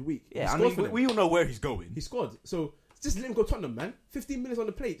was midweek. Yeah, He I scored mean, for them. we all know where he's going. He scored. So just let him go, Tottenham, man. 15 minutes on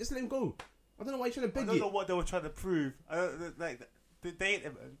the plate. Just let him go. I don't know why you're trying to I beg don't know it. what they were trying to prove. I don't like. They ain't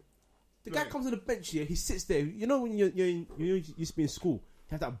Everton. The guy comes on the bench here. He sits there. You know when you used to be in school, you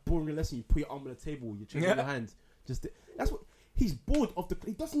have that boring lesson. You put your arm on the table. You change your hand. That's what. He's bored of the.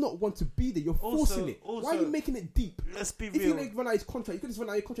 He does not want to be there. You're forcing it. Why are you making it deep? Let's be If you real. like run out his contract, you could just run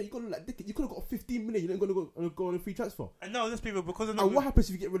out your contract. You got to look like dickhead. You could have got 15 million. You're not going to go on a free transfer. And no, let's be real. Because they're not And what happens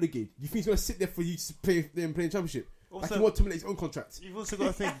if you get relegated? You think he's going to sit there for you to play the championship? Like Also- he wants to terminate his own contract. You've also got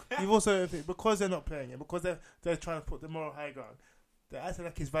to think. Because they're not playing it, because they're trying to put the moral high ground. They're acting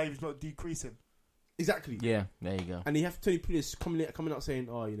like his value is not decreasing. Exactly. Yeah, there you go. And you have Tony Pulis coming out saying,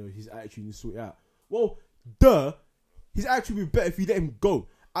 "Oh, his attitude is sort it out." Well, He's actually been better if you let him go.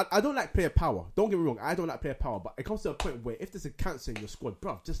 I don't like player power. Don't get me wrong. I don't like player power. But it comes to a point where if there's a cancer in your squad,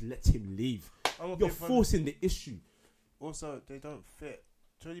 bruv, just let him leave. You're forcing the issue. Also, they don't fit.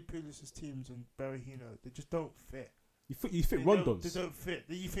 Tony Pulis' teams and Berahino, they just don't fit. You think Rondons? They don't fit.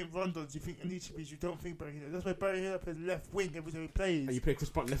 You think Rondons, you think Anichibis, you don't think Berahino. That's why Berahino plays left wing every time he plays. And you play Chris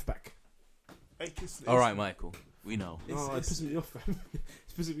Brunt left back. All right, Michael. We know. It's pissing me off, fam.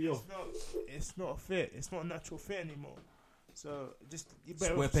 It's pissing me off. It's not a fit. It's not a natural fit anymore. So just you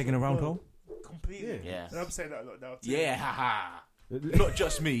Square peg in a round hole. Completely. Yeah. And I'm saying that a lot now too. Yeah, haha. Not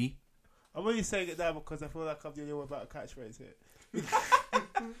just me. I'm only saying it now because I feel like I'm the only one about a catchphrase here.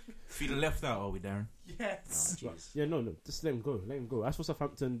 Feeling left out, are we, Darren? Yes. Oh, jeez. Yeah, no. Just let him go. Let him go. As for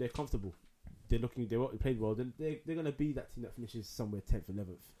Southampton, they're comfortable. They're looking. They played well. They're gonna be that team that finishes somewhere 10th,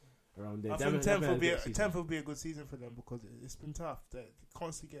 11th. Around there. I think 10th will be a good season for them because it's been tough. They're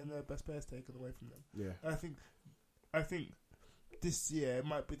constantly getting their best players taken away from them. Yeah. I think this year it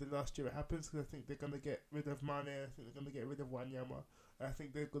might be the last year it happens because I think they're going to get rid of Mane. I think they're going to get rid of Wanyama. I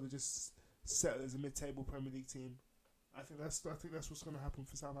think they're going to just settle as a mid-table Premier League team. I think that's what's going to happen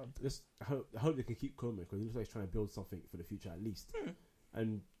for Southampton. I hope they can keep Coleman because he looks like he's trying to build something for the future at least.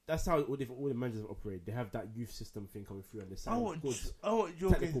 And that's how all the managers operate. They have that youth system thing coming through, and they sign good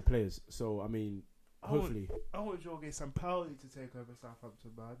technical players. So I mean, hopefully, I want Jorge Sampaoli to take over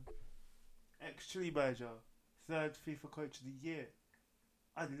Southampton, man. Ex-Chile manager, 3rd FIFA Coach of the Year.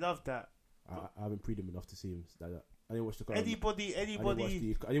 I'd love that. I haven't pre-dem enough to see him like that. I didn't watch the anybody. I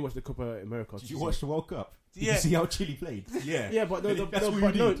didn't watch the Copa America. Did you watch the World Cup? Did Yeah. you see how Chile played? Yeah, but no.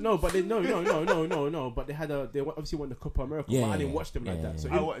 But they had they obviously won the Copa America. Yeah, but I didn't watch them like that. So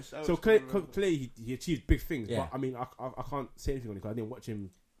I watched Clay, he achieved big things. Yeah. But I mean, I can't say anything on it because I didn't watch him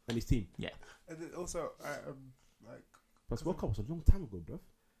and his team. And then also, But World Cup was a long time ago, bro.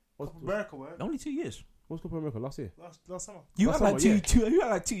 Copa America, right? Only 2 years. What's Copa America last year? Last summer. You Last had like summer, two. You had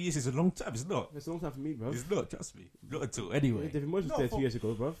like 2 years. It's a long time. It's not. It's a long time for me, bro. It's not. Trust me. Not at all. Anyway. David Moyes was No, there for- 2 years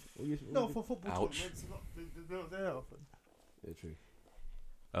ago, bro. No, for football Ouch. tournaments, they're not there often. Yeah, true.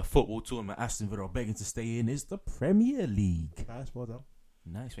 A football tournament Aston Villa are begging to stay in is the Premier League. Nice, well done.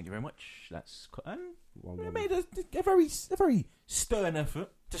 Nice, thank you very much. That's One. they made a very stern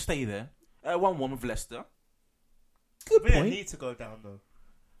effort to stay there. 1-1 with Leicester. Good Villa point. need to go down though.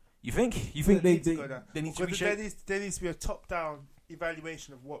 You think? You Villa think they need to go down. they need to be Because shaped? there needs to be a top-down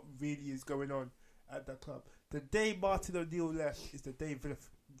evaluation of what really is going on at that club. The day Martin O'Neill left is the day Villa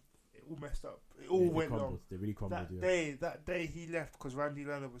it all messed up. It all went wrong. They really crumbled. That day he left because Randy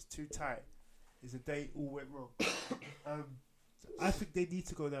Leonard was too tight. Is the day it all went wrong. I think they need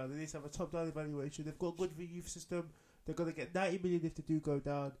to go down. They need to have a top-down evaluation. They've got a good youth system. They're going to get 90 million if they do go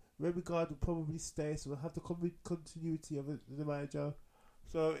down. Remy Gard will probably stay, so we'll have the continuity of the manager.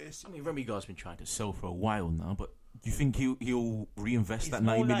 So it's. I mean, Remy Gard's been trying to sell for a while now, but do you think he'll reinvest He's that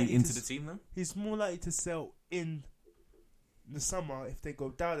more 90 million likely into to the team then? He's more likely to sell in the summer if they go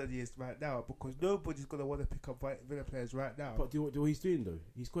down than he is right now because nobody's going to want to pick up Villa players right now. But do you know what he's doing though?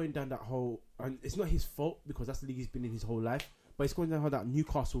 He's going down that whole, and it's not his fault because that's the league he's been in his whole life. But he's going down that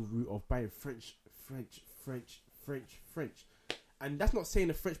Newcastle route of buying French, and that's not saying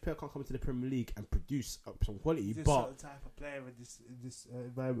a French player can't come into the Premier League and produce some quality, There's a but certain type of player in this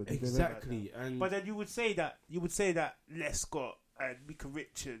environment. exactly. And But then you would say that Lescott and Mika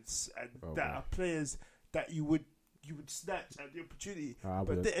Richards and that are players that you would snatch at the opportunity.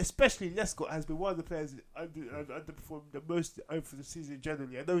 But especially Lescott has been one of the players underperformed the most over the season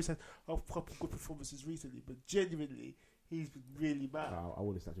generally. I know he's had a couple good performances recently, but genuinely he's been really bad. I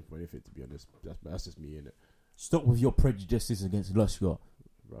wouldn't snatch him for anything, to be honest. That's just me, innit? Stop with your prejudices against Lescott.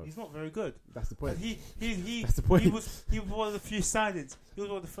 Bro, He's not very good. that's the point. But he That's the point. He was one of the few signings. He was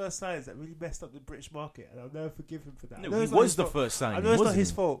one of the first signings that really messed up the British market, and I'll never forgive him for that. I No, know he it's not was his the fault. first signing. I know it's not wasn't his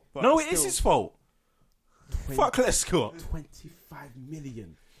he? fault. But No, it is still. his fault. Fuck Lescott. 25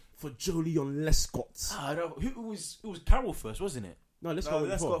 million for Jolyon Lescott. I don't. It was Carroll first, wasn't it? No, No,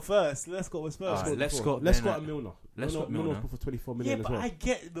 Lescott first. Lescott was first. Alright, Lescott, Let's then, go at Milner. Lescott, Milner Milner. was for 24 Yeah, million as but well. I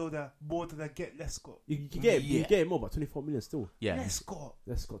get Milner more than I get Lescott. You can get Yeah. you get him more, but 24 million still. Yeah. Lescott.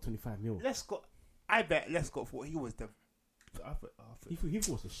 Lescott 25 mil. I bet Lescott thought he was the. He thought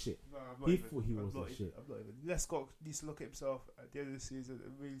was a shit. No, I'm not He even- thought he I'm was not the even- shit. I'm not even. Lescott needs to look at himself at the end of the season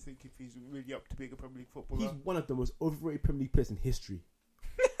and really think if he's really up to being a Premier League footballer. He's one of the most overrated Premier League players in history.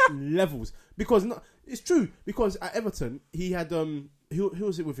 Levels. Because it's true. Because at Everton, he had who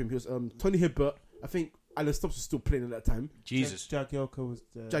was it with him? He was Tony Hibbert. I think Alan Stubbs was still playing at that time. Jesus. Jagielka was.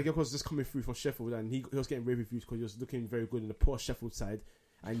 Jagielka was just coming through from Sheffield, and he was getting rave reviews because he was looking very good in the poor Sheffield side.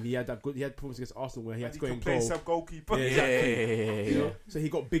 And he had performance against Arsenal where he had to go in play goal. some goalkeeper. Yeah, Yeah. exactly. You know? So he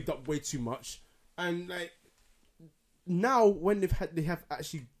got bigged up way too much. And like now, when they have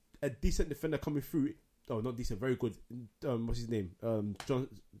actually a decent defender coming through. Oh, not decent, very good. What's his name? John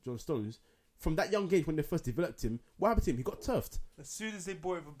Stones. From that young age, when they first developed him, what happened to him? He got turfed. As soon as they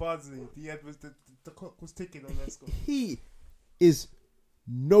bought him for Barnsley, the end was the clock was ticking on that score. He is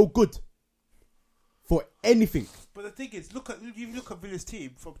no good for anything. But the thing is, look at Villa's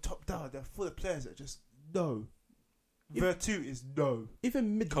team from top down. They're full of players that just no. Vertu is no.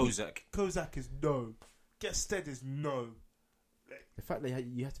 Even mid Kozak is no. Gested is no. The fact that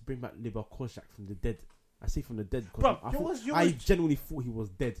you have to bring back Libor Kozak from the dead. I say from the dead Bro, because I genuinely thought he was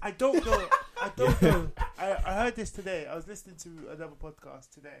dead. I don't know. I don't know. I heard this today. I was listening to another podcast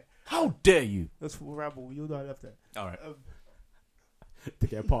today. How dare you? That's Football Ramble. You know I love that. All right. To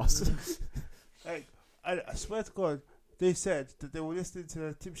get a pass. Like, I swear to God, they said that they were listening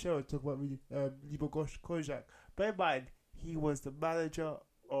to Tim Sherwood talk about Libor Kozak. Bear in mind, he was the manager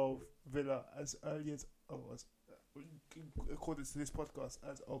of Villa as early as, according to this podcast,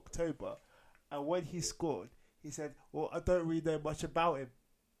 as October. And when he scored, he said, "Well, I don't really know much about him."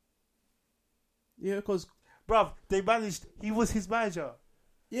 Yeah, because bruv, they managed. He was his manager.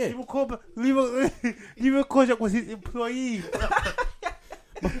 yeah, Libor Kozak was his employee.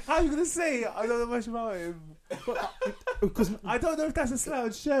 How are you gonna say I don't know much about him? because I don't know if that's a slam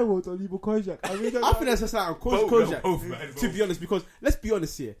on Sherwood or Libor Kozak. I really don't I know. think that's a slight on Kozak. To be honest, because let's be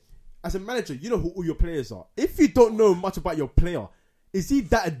honest here, as a manager, you know who all your players are. If you don't know much about your player, is he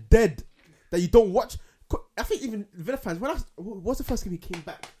that dead that you don't watch? I think even Villa fans, what's the first game he came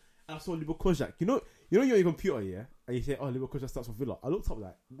back and I saw Libor Kozak? You know you're on your computer, yeah, and you say, "Oh, Libor Kozak starts for Villa." I looked up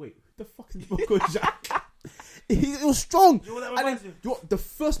like, wait, who the fuck is Libor Kozak? It was strong. You know what that And reminds then, you? the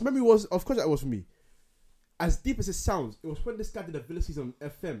first memory was of Kozak was for me. As deep as it sounds, it was when this guy did a Villa season on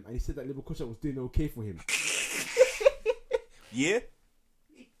FM and he said that Libor Kozak was doing okay for him. Yeah.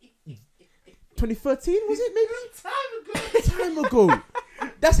 2013 was it maybe? Time ago.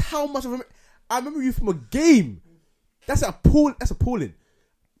 That's how much of I remember you from a game. That's appalling.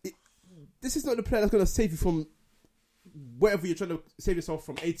 This is not the player that's going to save you from wherever you're trying to save yourself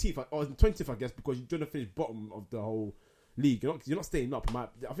from 18th or 20th, I guess, because you're trying to finish bottom of the whole league. You're not staying up. I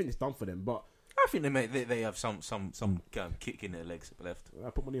think it's done for them, but I think they have some kick in their legs left. I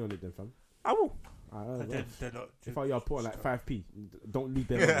put money on it then, fam. I will. They're not. If I put on like 5p, don't leave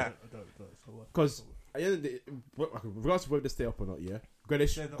them. Yeah. Because at the end of the day, regardless of whether they stay up or not, yeah.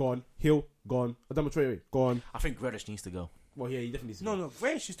 Grealish They're not. gone, Hill gone, Adama Traore gone. I think Grealish needs to go. Well, yeah, he definitely needs to go. No.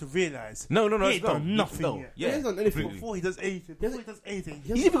 Grace used to realise. No. He ain't done nothing yet. He hasn't done anything. Before he does anything.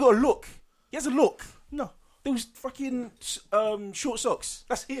 He's even got a look. He has a look. No. Those fucking short socks.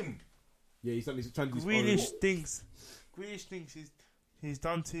 That's him. Yeah, he's trying to do his Grealish thinks he's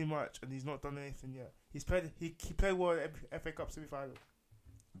done too much and he's not done anything yet. He played well in the FA Cup semi-final.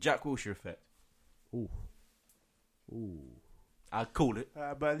 Jack Wilshere effect. Ooh. I'd call it.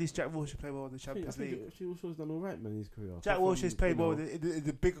 But at least Jack Wilshere played well in the Champions League. She Wilshere's done alright, man, in his career. Jack Apart Wilshere's from, played well in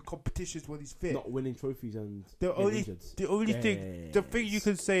the bigger competitions when he's fit. not winning trophies and The getting only injured. the thing you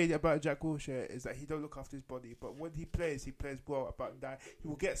can say about Jack Wilshere is that he don't look after his body, but when he plays well. About that, he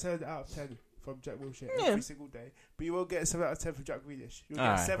will get 7 out of 10 from Jack Wilshere every single day, but you won't get 7 out of 10 from Jack Grealish. You'll get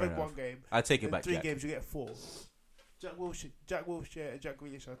Alright, 7 fair one enough. game. I take it In back. 3 Jack. games, you get 4. Jack Wilshere and Jack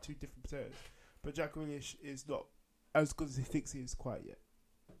Grealish are 2 different players, but Jack Grealish is not as good as he thinks he is quite yet.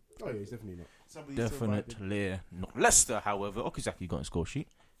 Oh yeah, he's definitely not. Somebody's to remind him. Definitely not. Leicester, however, Okazaki got a score sheet.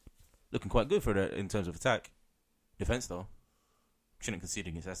 Looking quite good for that in terms of attack. Defense though, shouldn't concede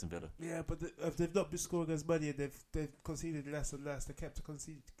against Aston Villa. Yeah, but if they've not been scoring as many and they've conceded less and less. They kept a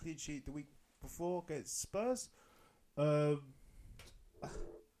clean sheet the week before against Spurs. It's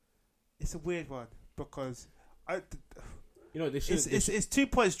a weird one because You know, they should. it's 2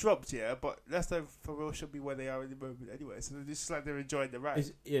 points dropped, yeah, but Leicester for real should be where they are in the moment anyway. So it's just like they're enjoying the ride.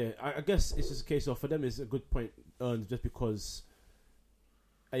 I guess it's just a case of for them it's a good point earned just because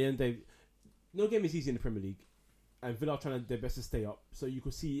at the end they no game is easy in the Premier League and Villa are trying their best to stay up. So you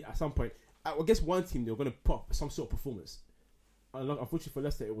could see at some point, I guess one team they were going to put up some sort of performance. And unfortunately for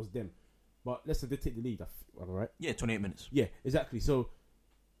Leicester, it was them. But Leicester did take the lead, all right? Yeah, 28 minutes. Yeah, exactly. So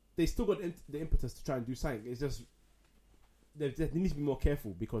they still got the impetus to try and do something. It's just they need to be more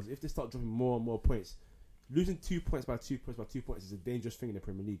careful because if they start dropping more and more points, losing 2 points by 2 points by 2 points is a dangerous thing in the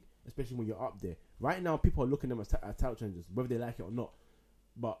Premier League, especially when you're up there. Right now, people are looking at them as title challengers, whether they like it or not.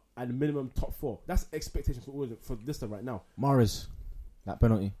 But at the minimum, top 4. That's expectation for Leicester right now. Mahrez, that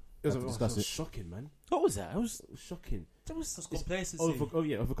penalty. It Have to discuss it. shocking, man. What was that? It was shocking. That's complacency.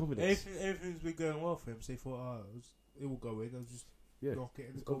 Overconfidence. Everything's been going well for him. So he thought, it will go in. I'll just knock it,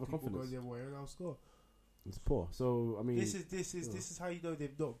 and the it's goalkeeper will go overconfidence. the other way, and I'll score. It's poor. So I mean, This is how you know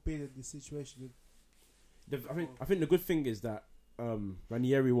they've not been in this situation I think the good thing is that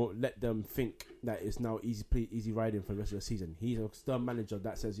Ranieri won't let them think that it's now easy riding for the rest of the season. He's a stern manager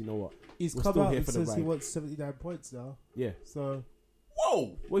that says, you know what, He's we're come still out here and for the says he ride. wants 79 points now. Yeah. So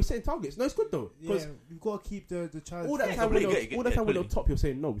Whoa! Well, he's setting targets. No, it's good though. yeah, Because you've got to keep the challenge. all that Yeah, time completely when get it, all that time when completely. on top, you're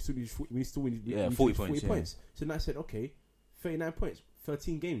saying no. We still need. Yeah, we need 40 to reach points, yeah. So now I said, okay, 39 points,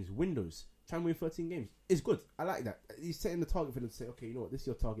 13 games, Windows. Try and win 13 games. It's good. I like that. He's setting the target for them to say, okay, you know what, this is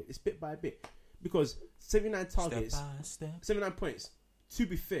your target. It's bit by bit because 79 targets, Step by step. 79 points. To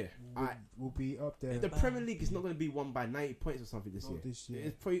be fair, will be up there. the Premier League is not going to be won by 90 points or something this Not year. this year.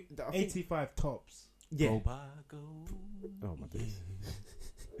 It's probably, I think, 85 tops. yeah. Go by, go. Oh my days.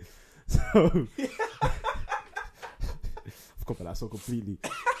 So I forgot about that so completely.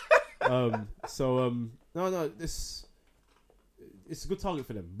 No, this it's a good target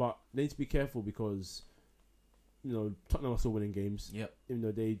for them, but they need to be careful because you know Tottenham are still winning games. Yep. Even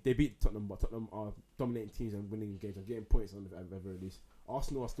though they beat Tottenham, but Tottenham are dominating teams and winning games and getting points on the very least.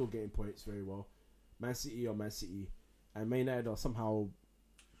 Arsenal are still getting points very well. Man City are Man City, and Man United are somehow,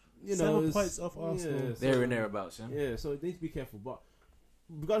 7 points off Arsenal. Yeah, There and thereabouts, yeah. yeah, so they need to be careful. But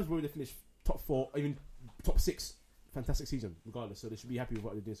regardless of whether they finish top 4, even top 6, fantastic season. Regardless, so they should be happy with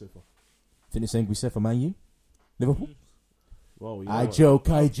what they're doing so far. Think the same we said for Man U? Liverpool? Well, I joke.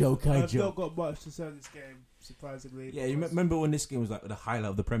 I've not got much to say on this game, surprisingly. Yeah, you remember when this game was like the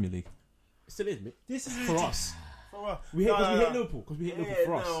highlight of the Premier League? It still is, mate. This is For us. For us. We hate No. Liverpool. Because we hate Liverpool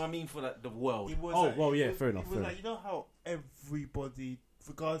for us. No, I mean for like the world. It was Oh, like, well, yeah, it was- fair enough, It was fair like, you know how everybody,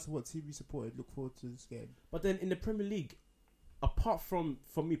 regardless of what team you supported, look forward to this game. But then in the Premier League, apart from,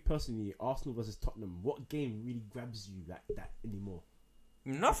 for me personally, Arsenal versus Tottenham, what game really grabs you like that anymore?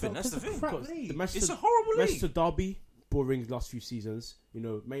 Nothing. That's the Because thing. crap Because league. the Manchester, It's a horrible Manchester league. derby, boring last few seasons. You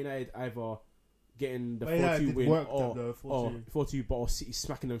know, Man United either getting the Man United 4-2 did win work or them, though, 4-2. but or City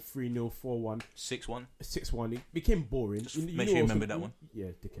smacking them 3-0, 4-1, 6-1. 6-1. It became boring. Just make sure you remember that one. Yeah,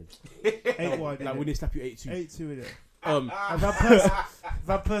 dickhead. 8-1. Like when they slap you 8-2. 8-2 in it. Um, And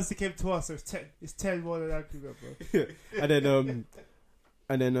Van Persie came to us, so it's 10-1 in aggregate, bro.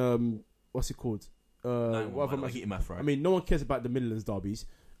 and then what's it called? What other match? Hitting my throat. I mean, no one cares about the Midlands derbies.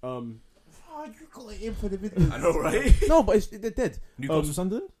 Oh, you got it in for the Midlands. I know, right? No, but they're dead. Newcastle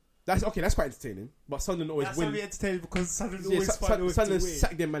Sunderland? That's okay. That's quite entertaining. But Sunderland always That's win. only entertaining because Sunderland Yeah, always find ways to Sunderland win.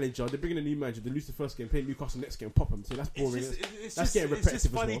 sack their manager. They bring in a new manager. They lose the first game, play Newcastle next game, pop them. So that's boring. That's getting It's just repetitive as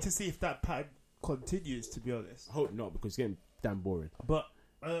funny well. to see if that pattern continues, to be honest. I hope not because it's getting damn boring. But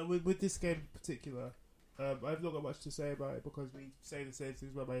with this game in particular, I've not got much to say about it because we say the same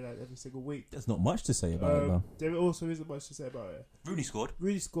things about Man United every single week. There's not much to say about it, though. There also isn't much to say about it. Rooney scored.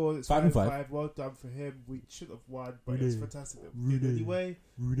 Rooney scored. It's 5 and 5-5. Well done for him. We should have won, but it was fantastic that we did anyway.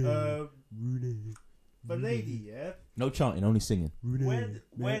 Fellaini, yeah. No chanting, only singing. When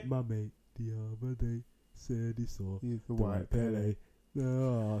my mate the other day said he saw he's the White Pele.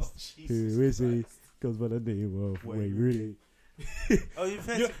 Asked, Jesus who is he? Christ. Goes by the name of Wayne Wayne Rooney. Oh, you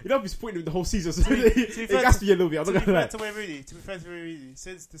fair You to, know, I've been disappointed with the whole season. So To be it fair has to be a little bit. I'm to not be gonna fair lie. to Wayne Rooney,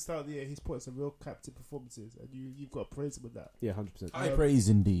 since the start of the year, he's put some real captain performances, and you've got to praise him with that. Yeah, 100%. I praise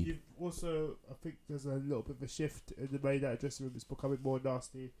indeed. You've also, I think there's a little bit of a shift in the Man United dressing room. It's becoming more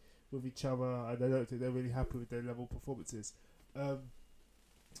nasty with each other, and I don't think they're really happy with their level performances.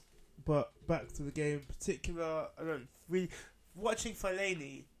 But back to the game in particular, I don't really watching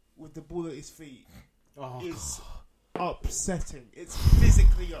Fellaini with the ball at his feet is upsetting. It's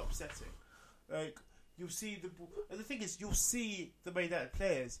physically upsetting. Like you'll see the ball, and the thing is, you'll see the Man United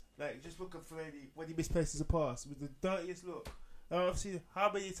players like just look at Fellaini when he misplaces a pass with the dirtiest look. I've seen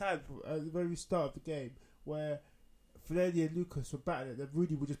how many times at the very start of the game where Fellaini and Lucas were battling it, then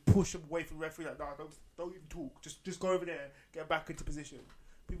Rooney would just push him away from the referee like, "Nah, don't even talk. Just go over there, get back into position."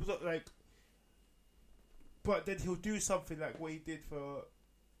 People look like, but then he'll do something like what he did for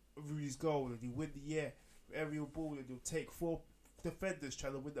Rooney's goal, and he'll win the aerial ball, and he'll take 4 defenders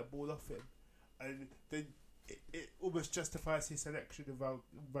trying to win that ball off him, and then it almost justifies his selection of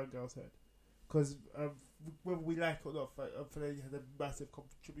Van Gaal's head. Because whether we like it or not, Fellaini had a massive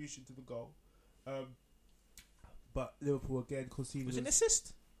contribution to the goal. But Liverpool again conceded. Was it an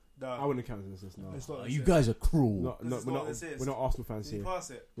assist? No, I wouldn't count it as this. No, it's not. Oh, an you assist. guys are cruel. no, This is we're not not. an assist. We're not Arsenal fans Did he here. pass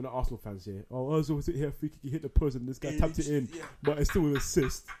it? We're not Arsenal fans here. Oh, Ozil was it here? Free kick, he hit the post, and this guy Yeah, tapped it in, yeah. but it's still an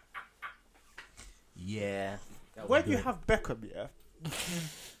assist. Yeah. When you have Beckham, yeah,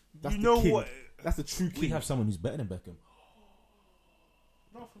 That's you the know king. what? That's the true king. We have someone who's better than Beckham.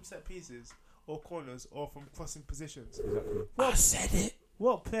 Not from set pieces or corners or from crossing positions. Exactly. I said it.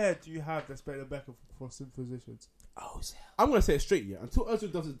 What player do you have that's better than Beckham for some positions? I'm gonna say it straight, yeah. Until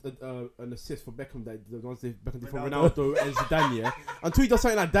Özil does an assist for Beckham, that the ones that Beckham did for Ronaldo. Ronaldo and Zidane, yeah. Until he does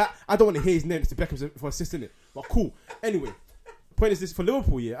something like that, I don't want to hear his name to Beckham for assisting it. But cool. Anyway, point is this for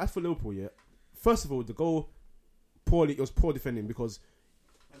Liverpool, yeah. As for Liverpool, yeah. First of all, the goal poorly. It was poor defending because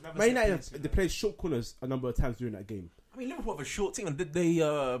Man United they played short corners a number of times during that game. I mean, Liverpool have a short team. They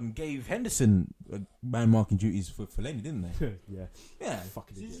gave Henderson man marking duties for Fellaini, didn't they? Yeah. Yeah.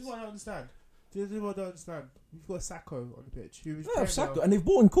 Fucking This is idiots. what I don't understand. This is what I don't understand. You've got Sacco on the pitch. Who was Yeah, playing Saka, well. and they've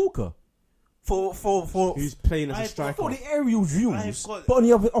bought in Corker for Who's playing as a I've striker? for the aerial views, I've got- but on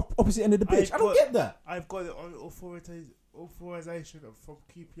the opposite end of the pitch. I've I don't got- get that. I've got it on authorization from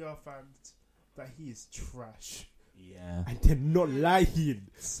QPR fans that he is trash. Yeah. And they're not lying.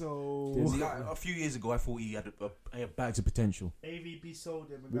 So There's Like, a few years ago, I thought he had bags of potential. AVB sold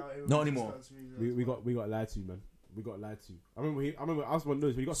him, and We- now it not was anymore. just us We got lied to, man. We got lied to. I remember I was one of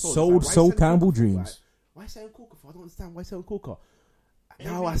those when he got sold. Sold, It's like, why sold is he selling Campbell Corker for? dreams. Like, why selling Corker for? I don't understand why selling Corker.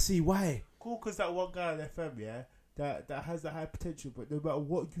 Now Maybe- I see why. Cool, because that one guy in FM, yeah, that has that high potential, but no matter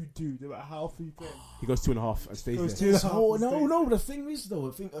what you do, no matter how often you play, He goes 2.5 and stays Goes there. 2.5. Oh no! The thing is, though,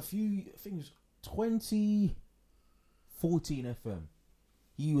 I think it was 2014 FM.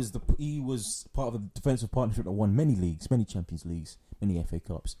 He was part of a defensive partnership that won many leagues, many Champions Leagues, many FA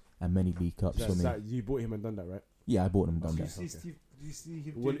Cups, and many League Cups for me. You bought him and done that, right? Yeah, I bought them, done do you that. see Steve? Do you see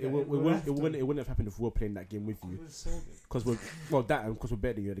him? It wouldn't have happened if we were playing that game with you. Because we're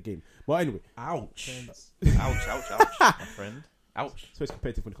better than you at the game. But anyway, Ouch. Thanks. Ouch, ouch, ouch, my friend. Ouch. so it's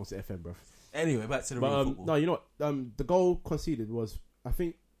competitive when it comes to FM, bro. Anyway, back to the But real football. no, you know what? The goal conceded was, I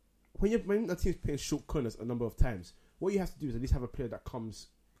think, when the team's playing short corners a number of times, what you have to do is at least have a player that comes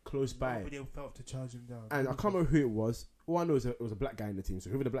close by. Nobody felt to charge him down. And I can't remember who it was. All I know is it was a black guy in the team. So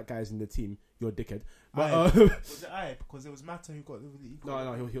whoever the black guy is in the team, you're a dickhead. But Was it I? Because it was Mata who got.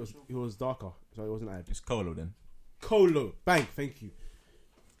 no, he was darker. So it wasn't I. It's Colo then. Colo, bang, thank you.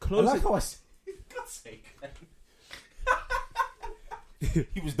 Close. I like how I s- God's sake.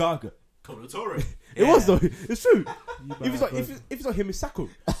 He was darker. Colo Torre. It was though. It's true. You If it's man, not, if it's not him, it's Sacco.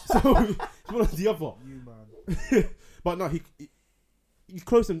 So it's one or the other. you man. But no, he you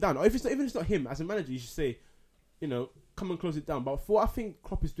close them down. Or if it's not, even if it's not him, as a manager, you should say, come and close it down. But for what I think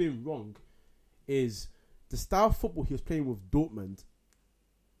Klopp is doing wrong is the style of football he was playing with Dortmund.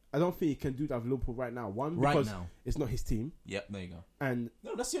 I don't think he can do that with Liverpool right now. One, Right because now. it's not his team, Yep, there you go. and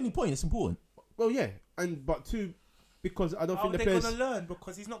No, that's the only point. It's important. well, yeah, but two, because I don't How think are the they players. going to learn?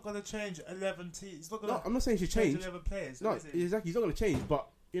 Because he's not going to change 11 teams. He's not going No, to I'm not saying he should change change. 11 players. No, is it? exactly. He's not going to change, but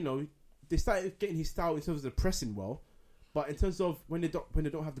they started getting his style in terms of the pressing well, but in terms of when they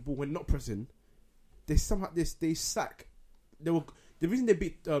don't have the ball, when not pressing, they somehow they sack. The reason they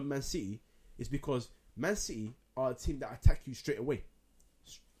beat Man City is because Man City are a team that attack you straight away.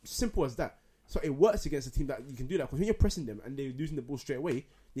 Simple as that. So it works against a team that you can do that because when you're pressing them and they're losing the ball straight away,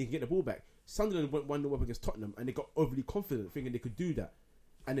 you can get the ball back. Sunderland went 1-0 up against Tottenham and they got overly confident thinking they could do that,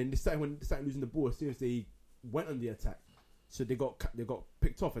 and then when they started losing the ball as soon as they went on the attack, so they got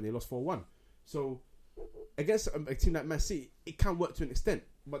picked off and they lost 4-1. So against a team like Man City, it can work to an extent,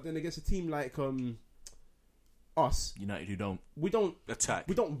 but then against a team like us, United who don't we don't. attack.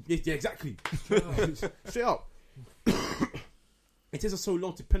 Yeah, exactly. Straight up. It takes us so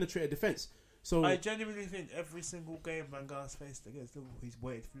long to penetrate a defense. So I genuinely think every single game Van Gaal's faced against Liverpool, he's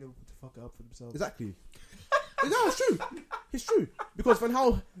waited for Liverpool to fuck it up for themselves. exactly. No, it's true. It's true because Van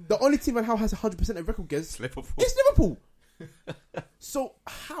Gaal, the only team Van Gaal has 100% of record against Liverpool. is Liverpool. So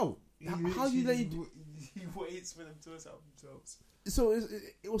how He you let you? he waits for them to us out themselves. So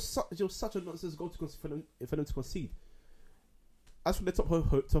it was such a nonsense goal for them to concede. As for the top four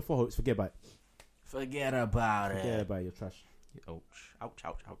hopes, forget about it. Forget about Forget it. about it. You're trash. Ouch, ouch,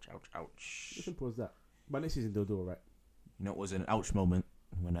 ouch, ouch, ouch, ouch. As simple as that. But next season they'll do all right. You know, it was an ouch moment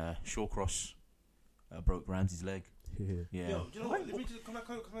when Shawcross broke Ramsey's leg. Yeah. Yeah. Yo, do you know what? Let me just can I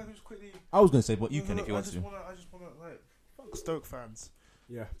just quickly. I was going to say, but you can if you want to. I just wanna like fuck Stoke fans.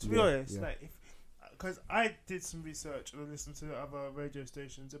 Yeah. To be honest, like if because I did some research and I listened to other radio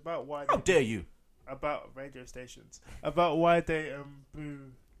stations about why How dare you? about radio stations about why they boo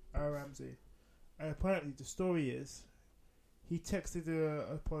Ramsey. And apparently the story is he texted an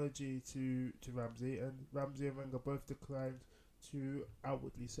apology to Ramsey, and Ramsey and Wenger both declined to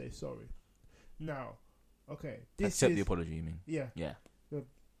outwardly say sorry. Now, okay, this Accept is the apology, you mean? yeah. Yeah.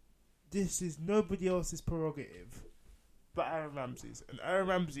 This is nobody else's prerogative but Aaron Ramsey's, and Aaron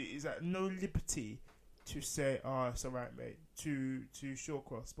Ramsey is at no liberty to say, "Oh, it's alright, mate," to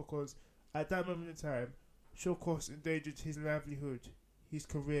Shawcross, because at that moment in time, Shawcross endangered his livelihood, his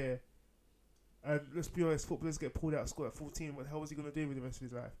career, And let's be honest, footballers get pulled out of school at 14. What the hell was he going to do with the rest of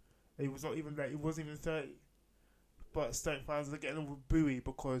his life? And he was not even he wasn't even 30. But Stoke fans are getting on with Bowie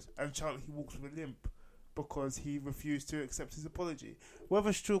and chanting he walks with a limp because he refused to accept his apology.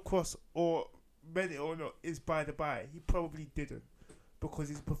 Whether Shawcross or meant it or not is by the by. He probably didn't because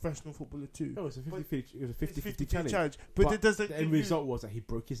he's a professional footballer too. No, it was a 50-50 50 challenge. But it doesn't. The end result was that he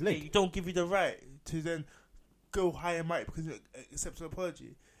broke his leg. You don't give you the right to then go high and mighty because you accept an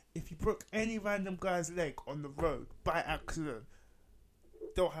apology. If you broke any random guy's leg on the road by accident,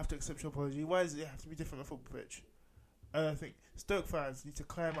 don't have to accept your apology. Why does it have to be different on a football pitch? And I think Stoke fans need to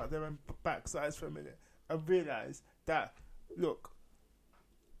climb out their own backsides for a minute and realise that, look,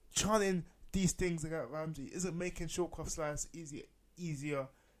 chanting these things about Ramsey isn't making Shawcroft's life easier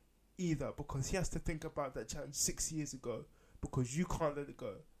either, because he has to think about that challenge 6 years ago because you can't let it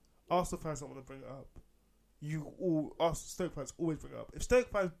go. Arsenal fans don't want to bring it up. Stoke fans always bring it up. If Stoke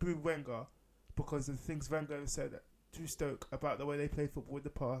fans boo Wenger because of the things Wenger has said to Stoke about the way they play football in the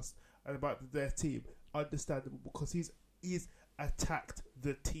past and about their team, understandable, because he's attacked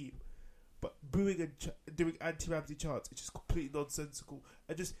the team. But booing and doing anti-Ramsey chants is just completely nonsensical,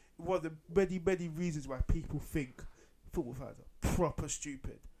 and just one of the many reasons why people think football fans are proper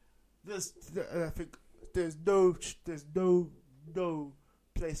stupid. And I think there's no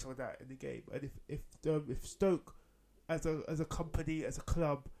place for that in the game. And if Stoke as a company, as a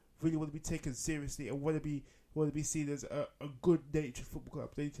club, really want to be taken seriously and want to be seen as a good-natured football club,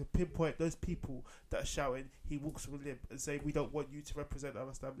 they need to pinpoint those people that are shouting "he walks with a limp" and say we don't want you to represent our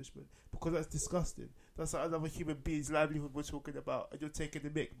establishment, because that's disgusting. That's like another human being's livelihood we're talking about, and you're taking the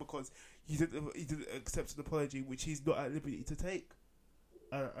mick because he didn't accept an apology which he's not at liberty to take.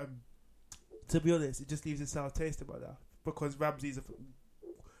 To be honest, it just leaves a sour taste in my mouth, because Ramsey's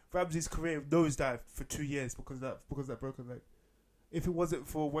career nosedived for 2 years because of that broken leg. If it wasn't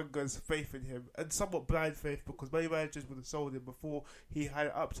for Wenger's faith in him, and somewhat blind faith, because many managers would have sold him before he had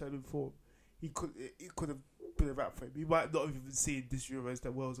an upturn in form, it could have been a wrap for him. He might not have even seen this Euros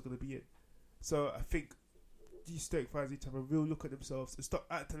that Wales are going to be in. So I think these Stoke fans need to have a real look at themselves and stop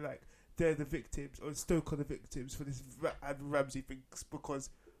acting like they're the victims or Stoke are the victims for this Ramsey thing, because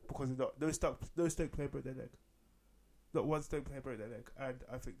they're not. No Stoke player broke their leg. Not one Stoke player broke their leg, and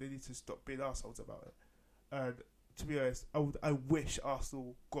I think they need to stop being assholes about it. And to be honest, I wish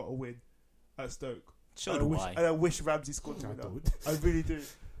Arsenal got a win at Stoke. So do I. And I wish Ramsey scored the winner. I really do,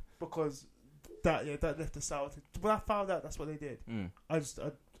 because that left a sour taste. When I found out that's what they did, I was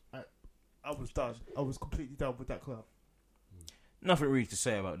done. I was completely done with that club. Nothing really to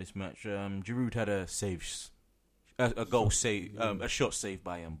say about this match. Giroud had a goal save, a shot saved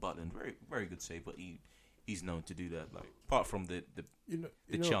by Butland. Very, very good save, but he's known to do that. Like, apart from the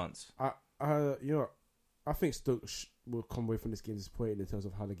chance. I think Stoke will come away from this game disappointed in terms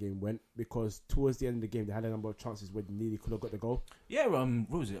of how the game went, because towards the end of the game they had a number of chances where they nearly could have got the goal. Yeah, what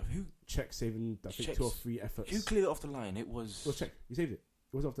was it? Who? Czech saving, I think, 2 or 3 efforts. Who cleared it off the line? It was Czech. He saved it.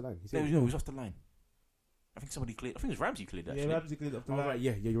 It was off the line. No, it was off the line. I think somebody cleared. I think it was Ramsey cleared that. Yeah, Ramsey cleared it off the line. Right,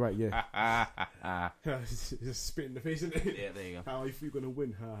 yeah, you're right. Yeah. Just spit in the face, isn't it? Yeah, there you go. How if you're gonna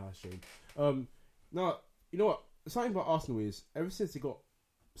win? Shame. Now you know what? Something about Arsenal is ever since they got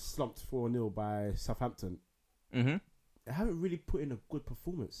slumped 4-0 by Southampton, they haven't really put in a good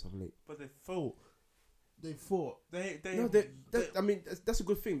performance of late. But they fought. I mean, that's a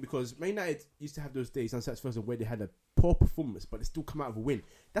good thing, because Man United used to have those days, and that's where they had a poor performance, but they still come out with a win.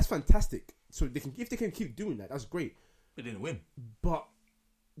 That's fantastic. So if they can keep doing that, that's great. They didn't win. But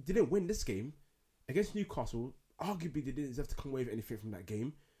they didn't win this game against Newcastle. Arguably, they didn't deserve to come away with anything from that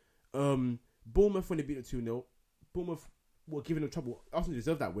game. Bournemouth, when they beat them 2-0, Bournemouth were giving them trouble. Arsenal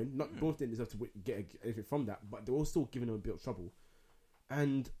deserved that win. Both didn't deserve to get anything from that, but they were still giving them a bit of trouble.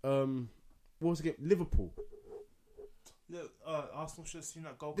 And what was the game? Liverpool. Look, Arsenal should have seen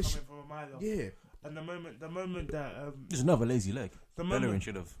that goal coming from a mile off. Yeah. And the moment that there's another lazy leg. Bellerin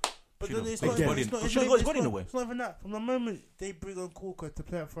should have. But then it's got his body in the way. It's not even that. From the moment they bring on Corker to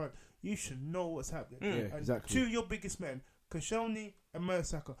play up front, you should know what's happening. Yeah, exactly. 2 of your biggest men, Koscielny and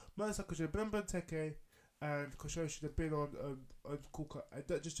Mertesacker. Mertesacker should have been on Benteke, and Koscielny should have been on Corker. And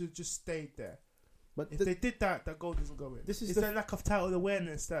that just stayed there. But if they did that goal doesn't go in. It's the lack of title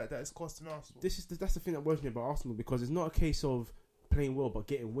awareness that is costing Arsenal. That's the thing that worries me about Arsenal, because it's not a case of playing well but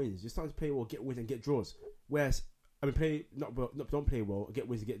getting wins. You're starting to play well, get wins and get draws. Whereas don't play well, get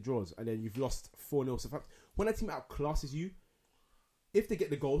wins and get draws, and then you've lost 4-0. So when a team outclasses you, if they get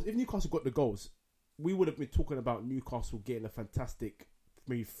the goals, if Newcastle got the goals, we would have been talking about Newcastle getting a fantastic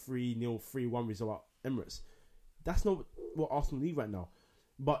maybe 3-0, 3-1 result at Emirates. That's not what Arsenal need right now.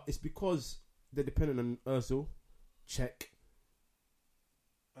 But it's because they're dependent on Ozil, Czech,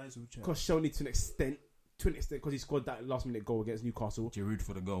 Ozil check. Koscielny to an extent, because he scored that last minute goal against Newcastle. Giroud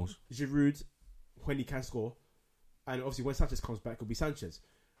for the goals. Giroud, when he can score, and obviously when Sanchez comes back, it'll be Sanchez.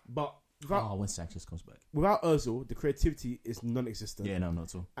 But When Sanchez comes back. without Ozil, the creativity is non-existent. Yeah, no, not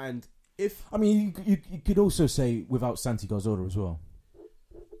at all. And if I mean, you could also say without Santi Cazorla as well.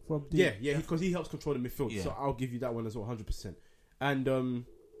 From deep. because he helps control the midfield. Yeah. So I'll give you that one as well, 100%. And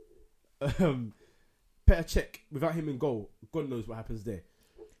Petr Cech, without him in goal, God knows what happens there.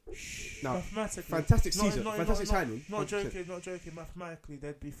 Now, Mathematically, fantastic season, fantastic signing. Not 100%. joking. Mathematically,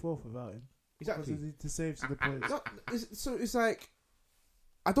 they'd be fourth without him. Exactly. Because of the saves and the points. So it's like,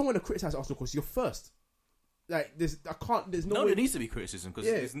 I don't want to criticize Arsenal because you're first. Like, there's no way. there needs to be criticism because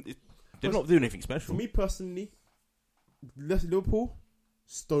Yeah. they're not doing anything For special. me personally, Liverpool,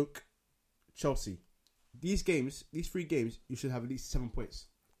 Stoke, Chelsea. These 3 games, you should have at least 7 points.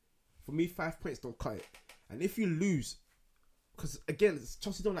 For me, 5 points don't cut it. And if you lose, because again,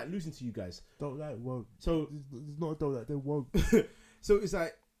 Chelsea don't like losing to you guys. Don't like won't. So There's not a don't like they won't. so it's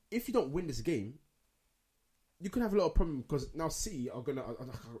like, if you don't win this game, you could have a lot of problem because now City are gonna.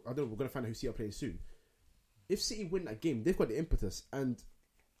 I don't know. We're gonna find out who City are playing soon. If City win that game, they've got the impetus and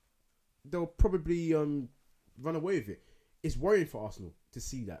they'll probably run away with it. It's worrying for Arsenal to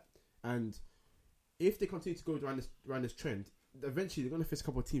see that, and if they continue to go around this trend, eventually they're gonna face a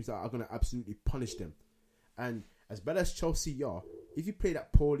couple of teams that are gonna absolutely punish them. And as bad as Chelsea are, if you play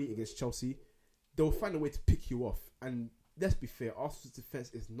that poorly against Chelsea, they'll find a way to pick you off. And let's be fair, Arsenal's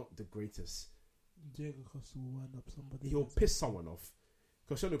defense is not the greatest. Diego Costa will wind up somebody. He'll piss someone off.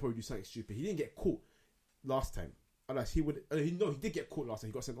 Because Sean will probably do something stupid. He didn't get caught last time. Unless he would. He did get caught last time.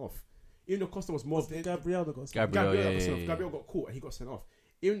 He got sent off. Even though Costa was more. Gabriel that got sent. Gabriel got caught and he got sent off.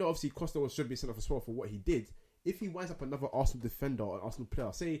 Even though obviously Costa should be sent off as well for what he did. If he winds up another Arsenal defender or an Arsenal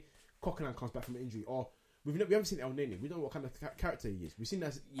player, say Coquelin comes back from an injury, or we haven't seen El Nene. We don't know what kind of character he is. We've seen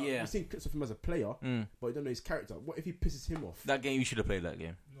clips of him as a player, but we don't know his character. What if he pisses him off? That game, you should have played that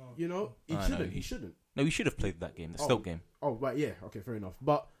game. No. You know, he shouldn't. No, you should have played that game, the Stoke game. Oh, right, yeah. Okay, fair enough.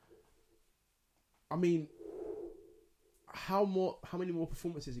 But, I mean, how many more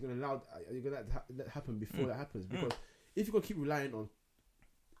performances are you going to let happen before that happens? Because if you're going to keep relying on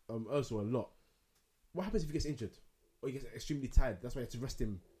Ozil a lot, what happens if he gets injured? Or he gets extremely tired? That's why you have to rest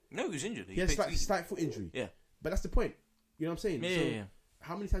him. No, he was injured. He has slight foot injury. Yeah. But that's the point. You know what I'm saying? Yeah.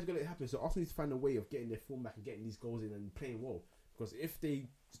 How many times are you going to let it happen? So Arsenal needs to find a way of getting their form back and getting these goals in and playing well. Because if they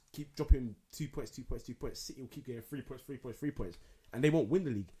keep dropping 2 points, City will keep getting 3 points, and they won't win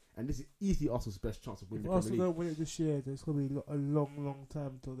the league. And this is easily Arsenal's best chance of winning If the Arsenal Premier don't win it this year, there's going to be a long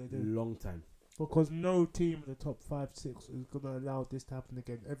time until they League. do. Long time. Because no team in the top 5, 6 is going to allow this to happen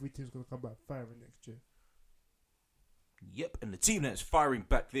again. Every team's going to come back firing next year. Yep, and the team that's firing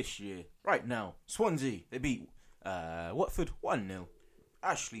back this year, right now, Swansea, they beat Watford 1-0.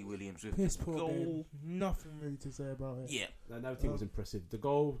 Ashley Williams with Piss the poor goal. game. Nothing really to say about it. Yeah. That team was impressive. The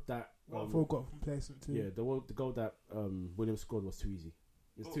goal that Watford got complacent too. yeah, the goal that Williams scored was too easy.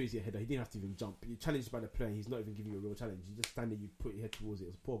 It's too easy a header. He didn't have to even jump. You're challenged by the player. He's not even giving you a real challenge. You just stand there, you put your head towards it. It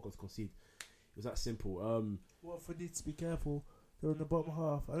was poor goal to concede. It was that simple. Watford needs to be careful. They're in the bottom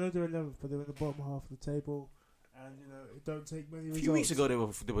half. I know they're 11th, but they're in the bottom half of the table. And it don't take many A results. few weeks ago, they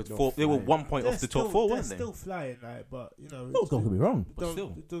were 1 point off the top 4, weren't they? They're still flying, but No, don't get me wrong. But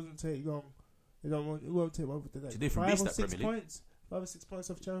still. it doesn't take long. It won't take long for the It's a different beast, that Premier League. 5 or 6 points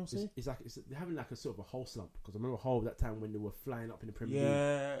off Chelsea. They're having like a sort of a whole slump because I remember Hull that time when they were flying up in the Premier League,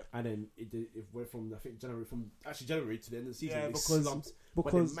 Yeah, and then it went from January to the end of the season. Yeah, It because slumped, but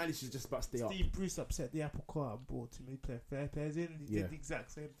they because managed to just about stay up. Steve Bruce upset the apple cart and brought too many fair players in. He did the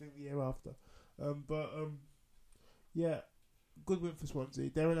exact same thing the year after. Yeah, good win for Swansea.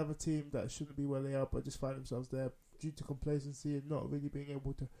 They're another team that shouldn't be where they are, but just find themselves there due to complacency and not really being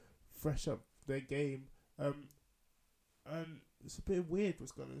able to fresh up their game. And it's a bit weird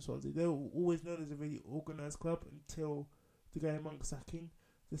what's going on in Swansea. They were always known as a really organised club until the Gary Monk sacking.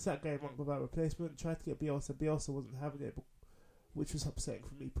 They sacked Gary Monk without replacement, tried to get Bielsa. Bielsa wasn't having it, which was upsetting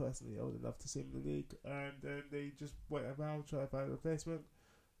for me personally. I would have loved to see him in the league. And then they just went around trying to find a replacement.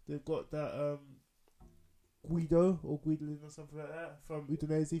 They've got that Guido or Guidolin or something like that from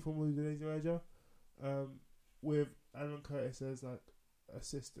Udinese, from Udinese manager, with Alan Curtis as like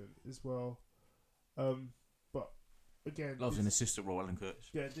assistant as well. But again, Loves an assistant role, Alan Curtis.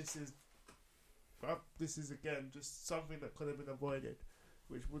 yeah, this is again just something that could have been avoided,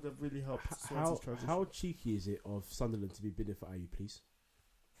 which would have really helped Swansea's transition. How cheeky is it of Sunderland to be bidding for Ayew, please?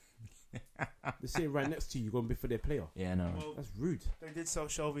 They're sitting right next to you, going to bid for their player. Yeah, no. Well, That's rude. they did sell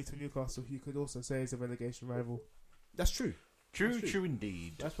Shelby to Newcastle, who you could also say is a relegation rival. That's true. True, That's true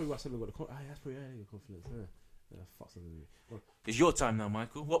indeed. That's probably why Sunderland got the confidence. Yeah. Fuck something. Well, It's your time now,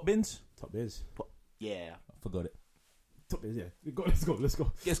 Michael. What bins? top bids. Yeah, I forgot it. Top bids, yeah. Let's go.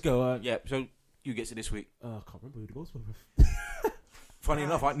 Let's go. Yeah, so you get to this week. I can't remember who the goals were. Funny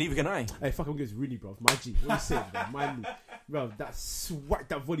enough, neither can I. Hey, fuck, I'm against Rooney, bro. My G. What you saying, bro? Mind me. Bro,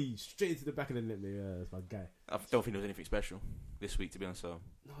 that volley straight into the back of the net, mate. Yeah, that's my guy. I don't think there was anything special this week, to be honest. So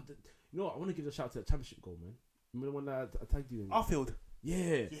No, you know what? I want to give a shout out to the championship goal, man. Remember the one that I tagged you in? Arfield.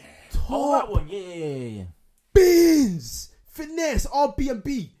 Yeah. oh, that Top one, yeah. bins! Finesse,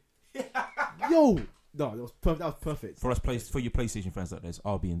 RB&B. Yo. No, that was perfect. For your PlayStation fans, like there's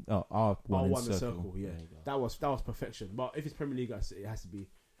RB and R1 R1 and and circle. yeah. There you go. That was perfection. But if it's Premier League, it has to be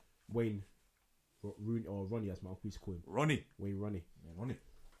Wayne Rooney or Ronnie, as my uncle used to call him. Ronnie. Wayne Ronnie. Yeah, Ronnie.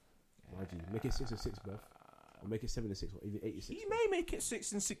 My G. Make it 6-6, bro. Or make it 7-6, or even 8-6. He may make it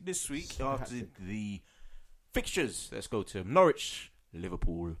 6-6 this week Yeah, after hat-trick. the fixtures. Let's go to Norwich,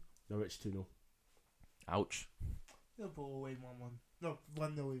 Liverpool. Norwich 2-0. Ouch. Liverpool win 1-1. No,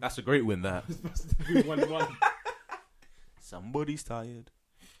 1-0. That's a great win there. 1-1. Somebody's tired.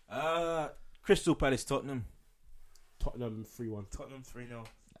 Crystal Palace, Tottenham. Tottenham 3-1. Tottenham 3-0.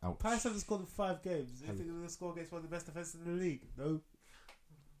 Ouch. Palace haven't scored in 5 games. Do you think they're going to score against one of the best defenses in the league? No.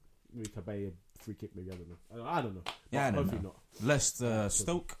 Maybe Kabay a free kick, maybe. I don't know. I don't know. Yeah, I don't Hopefully know. not. Leicester,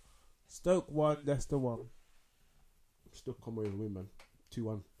 Stoke. Stoke 1, Leicester 1. Still come away with a win, man.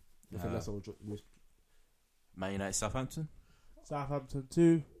 2-1. I think that's all. Man United, Southampton. Southampton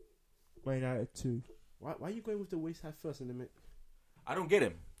 2. Man United 2. Why are you going with the waist high first and then make... I don't get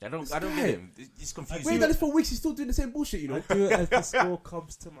him. I don't get him. It's confusing. Wait, done this for weeks. He's still doing the same bullshit, you know. I do it as the score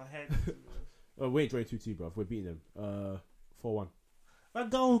comes to my head. We ain't drawing 2-2, bro. We're beating them. 4-1. Van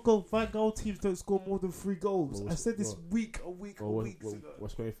Gaal teams don't score more than 3 goals. Well, I said this weeks ago. We're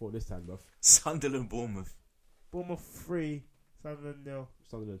scoring 4 this time, bro. Sunderland, Bournemouth. Bournemouth 3, Sunderland 0.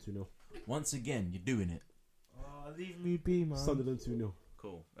 Sunderland 2-0. Once again, you're doing it. Oh, leave me be, man. Sunderland 2-0.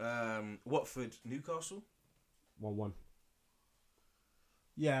 Cool. Watford, Newcastle. 1-1.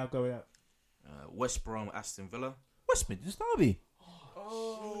 Yeah, I'll go with that. West Brom, Aston Villa. West Midlands Derby.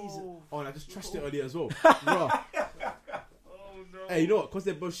 Oh, Oh, and I just trashed it earlier as well. Bro. oh no. Hey, you know what? Because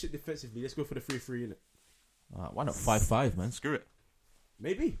they're both shit defensively, let's go for the 3-3, innit? Why not 5-5, man? Screw it.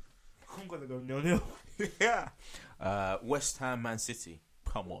 Maybe. I'm gonna go 0-0. Yeah. West Ham, Man City.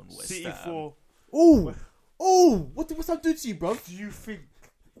 Come on, West City Ham. 4. Oh! What's that do to you, bro? Do you think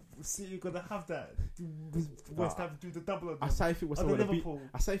City gonna have that? West Ham do the double on them? I say think West Ham On gonna beat. Liverpool.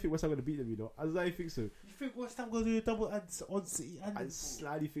 I say think West Ham gonna beat them, you know. I think so. You think West Ham gonna do the double on City and I Liverpool?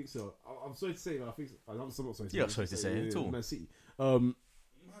 slightly think so. I'm sorry to say, but I think. I'm not sorry to say. You're not sorry to say it at all. Man City. Man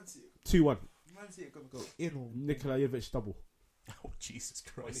City. 2-1. Man City gonna go in on Nikola Jovic double. Oh, Jesus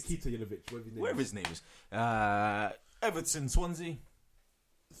Christ. Nikita Jovic, Whatever his name is. Everton, Swansea.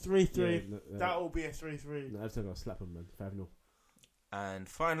 3-3. That will be a 3-3. No, Everton gonna slap him, man. 5-0. And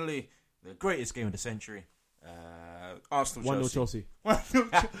finally, the greatest game of the century. Arsenal, 1-0 Chelsea. Chelsea.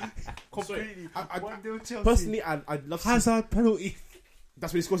 Completely. I- 1-0 Chelsea. Personally, I'd love to see. Hazard penalty.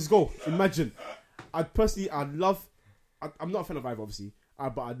 That's when he scores his goal. Imagine. I'm not a fan of either, obviously.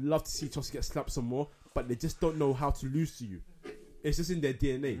 But I'd love to see Chelsea get slapped some more. But they just don't know how to lose to you. It's just in their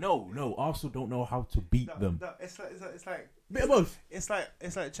DNA. No, Arsenal don't know how to beat them. No, it's like Bit of both. It's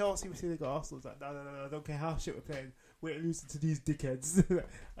like Chelsea. We see they got Arsenal. It's like no. I don't care how shit we're playing. We're losing to these dickheads.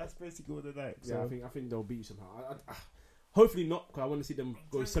 That's basically what they're like. Yeah, So. I think they'll beat you somehow. Hopefully not, because I want to see them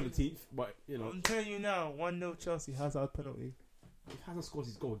go 17th. But you know, I'm telling you now, 1-0 Chelsea. Hazard penalty. if Hazard scores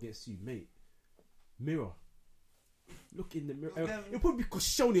his goal against you, mate, mirror. Look in the mirror. Okay. It'll probably be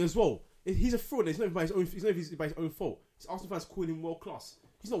Koscielny as well. He's a fraud. It's not even by his own. It's not even by his own fault. It's Arsenal fans calling him world class.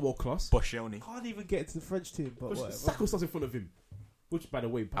 He's not world class. Boscioni. Can't even get to the French team. But whatever. Sacco starts in front of him. Which, by the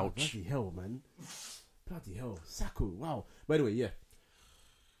way, Ouch. bloody hell, man. Bloody hell. Sacco, wow. By the way, yeah.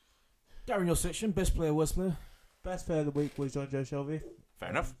 Darren, your section. Best player, worst player. Best player of the week was John Joe Shelby. Fair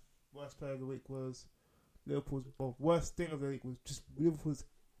enough. Worst player of the week was Liverpool's. Well, worst thing of the week was just Liverpool's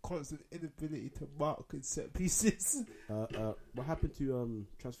constant inability to mark in set pieces. What happened to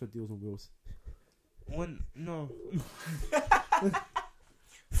transfer deals on wheels? No.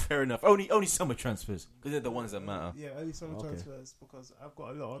 Fair enough. Only summer transfers because they're the ones that matter. Yeah, only summer Okay. transfers because I've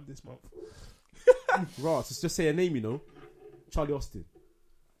got a lot on this month. Right, so just say a name, you know. Charlie Austin.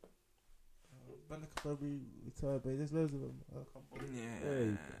 Banakababi, Turbo, there's loads of them.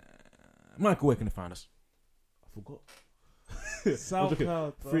 Yeah. Michael, where can they find us? I forgot.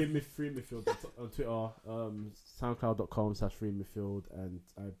 SoundCloud, bro. Free Midfield on Twitter. SoundCloud.com/freemidfield, and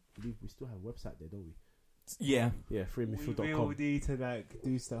I believe we still have a website there, don't we? Yeah. Yeah, We will freemidfield.com. need to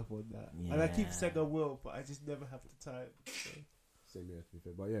do stuff on that. And I keep Yeah. saying I will, but I just never have the time. So. Same here, to be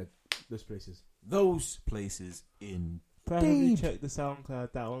fair. But yeah, those places. Those places in. Probably check the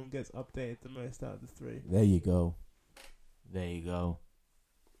SoundCloud. That one gets updated the most out of the 3. There you go. There you go.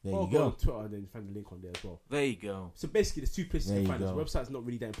 There Or you go go. on Twitter and then find the link on there as well. There you go. So basically, there's 2 places There to you find us. go. The website's not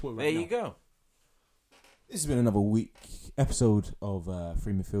really that important There right you now. go. This has been another week episode of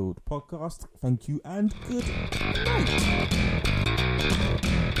Free Midfield Podcast. Thank you and good night.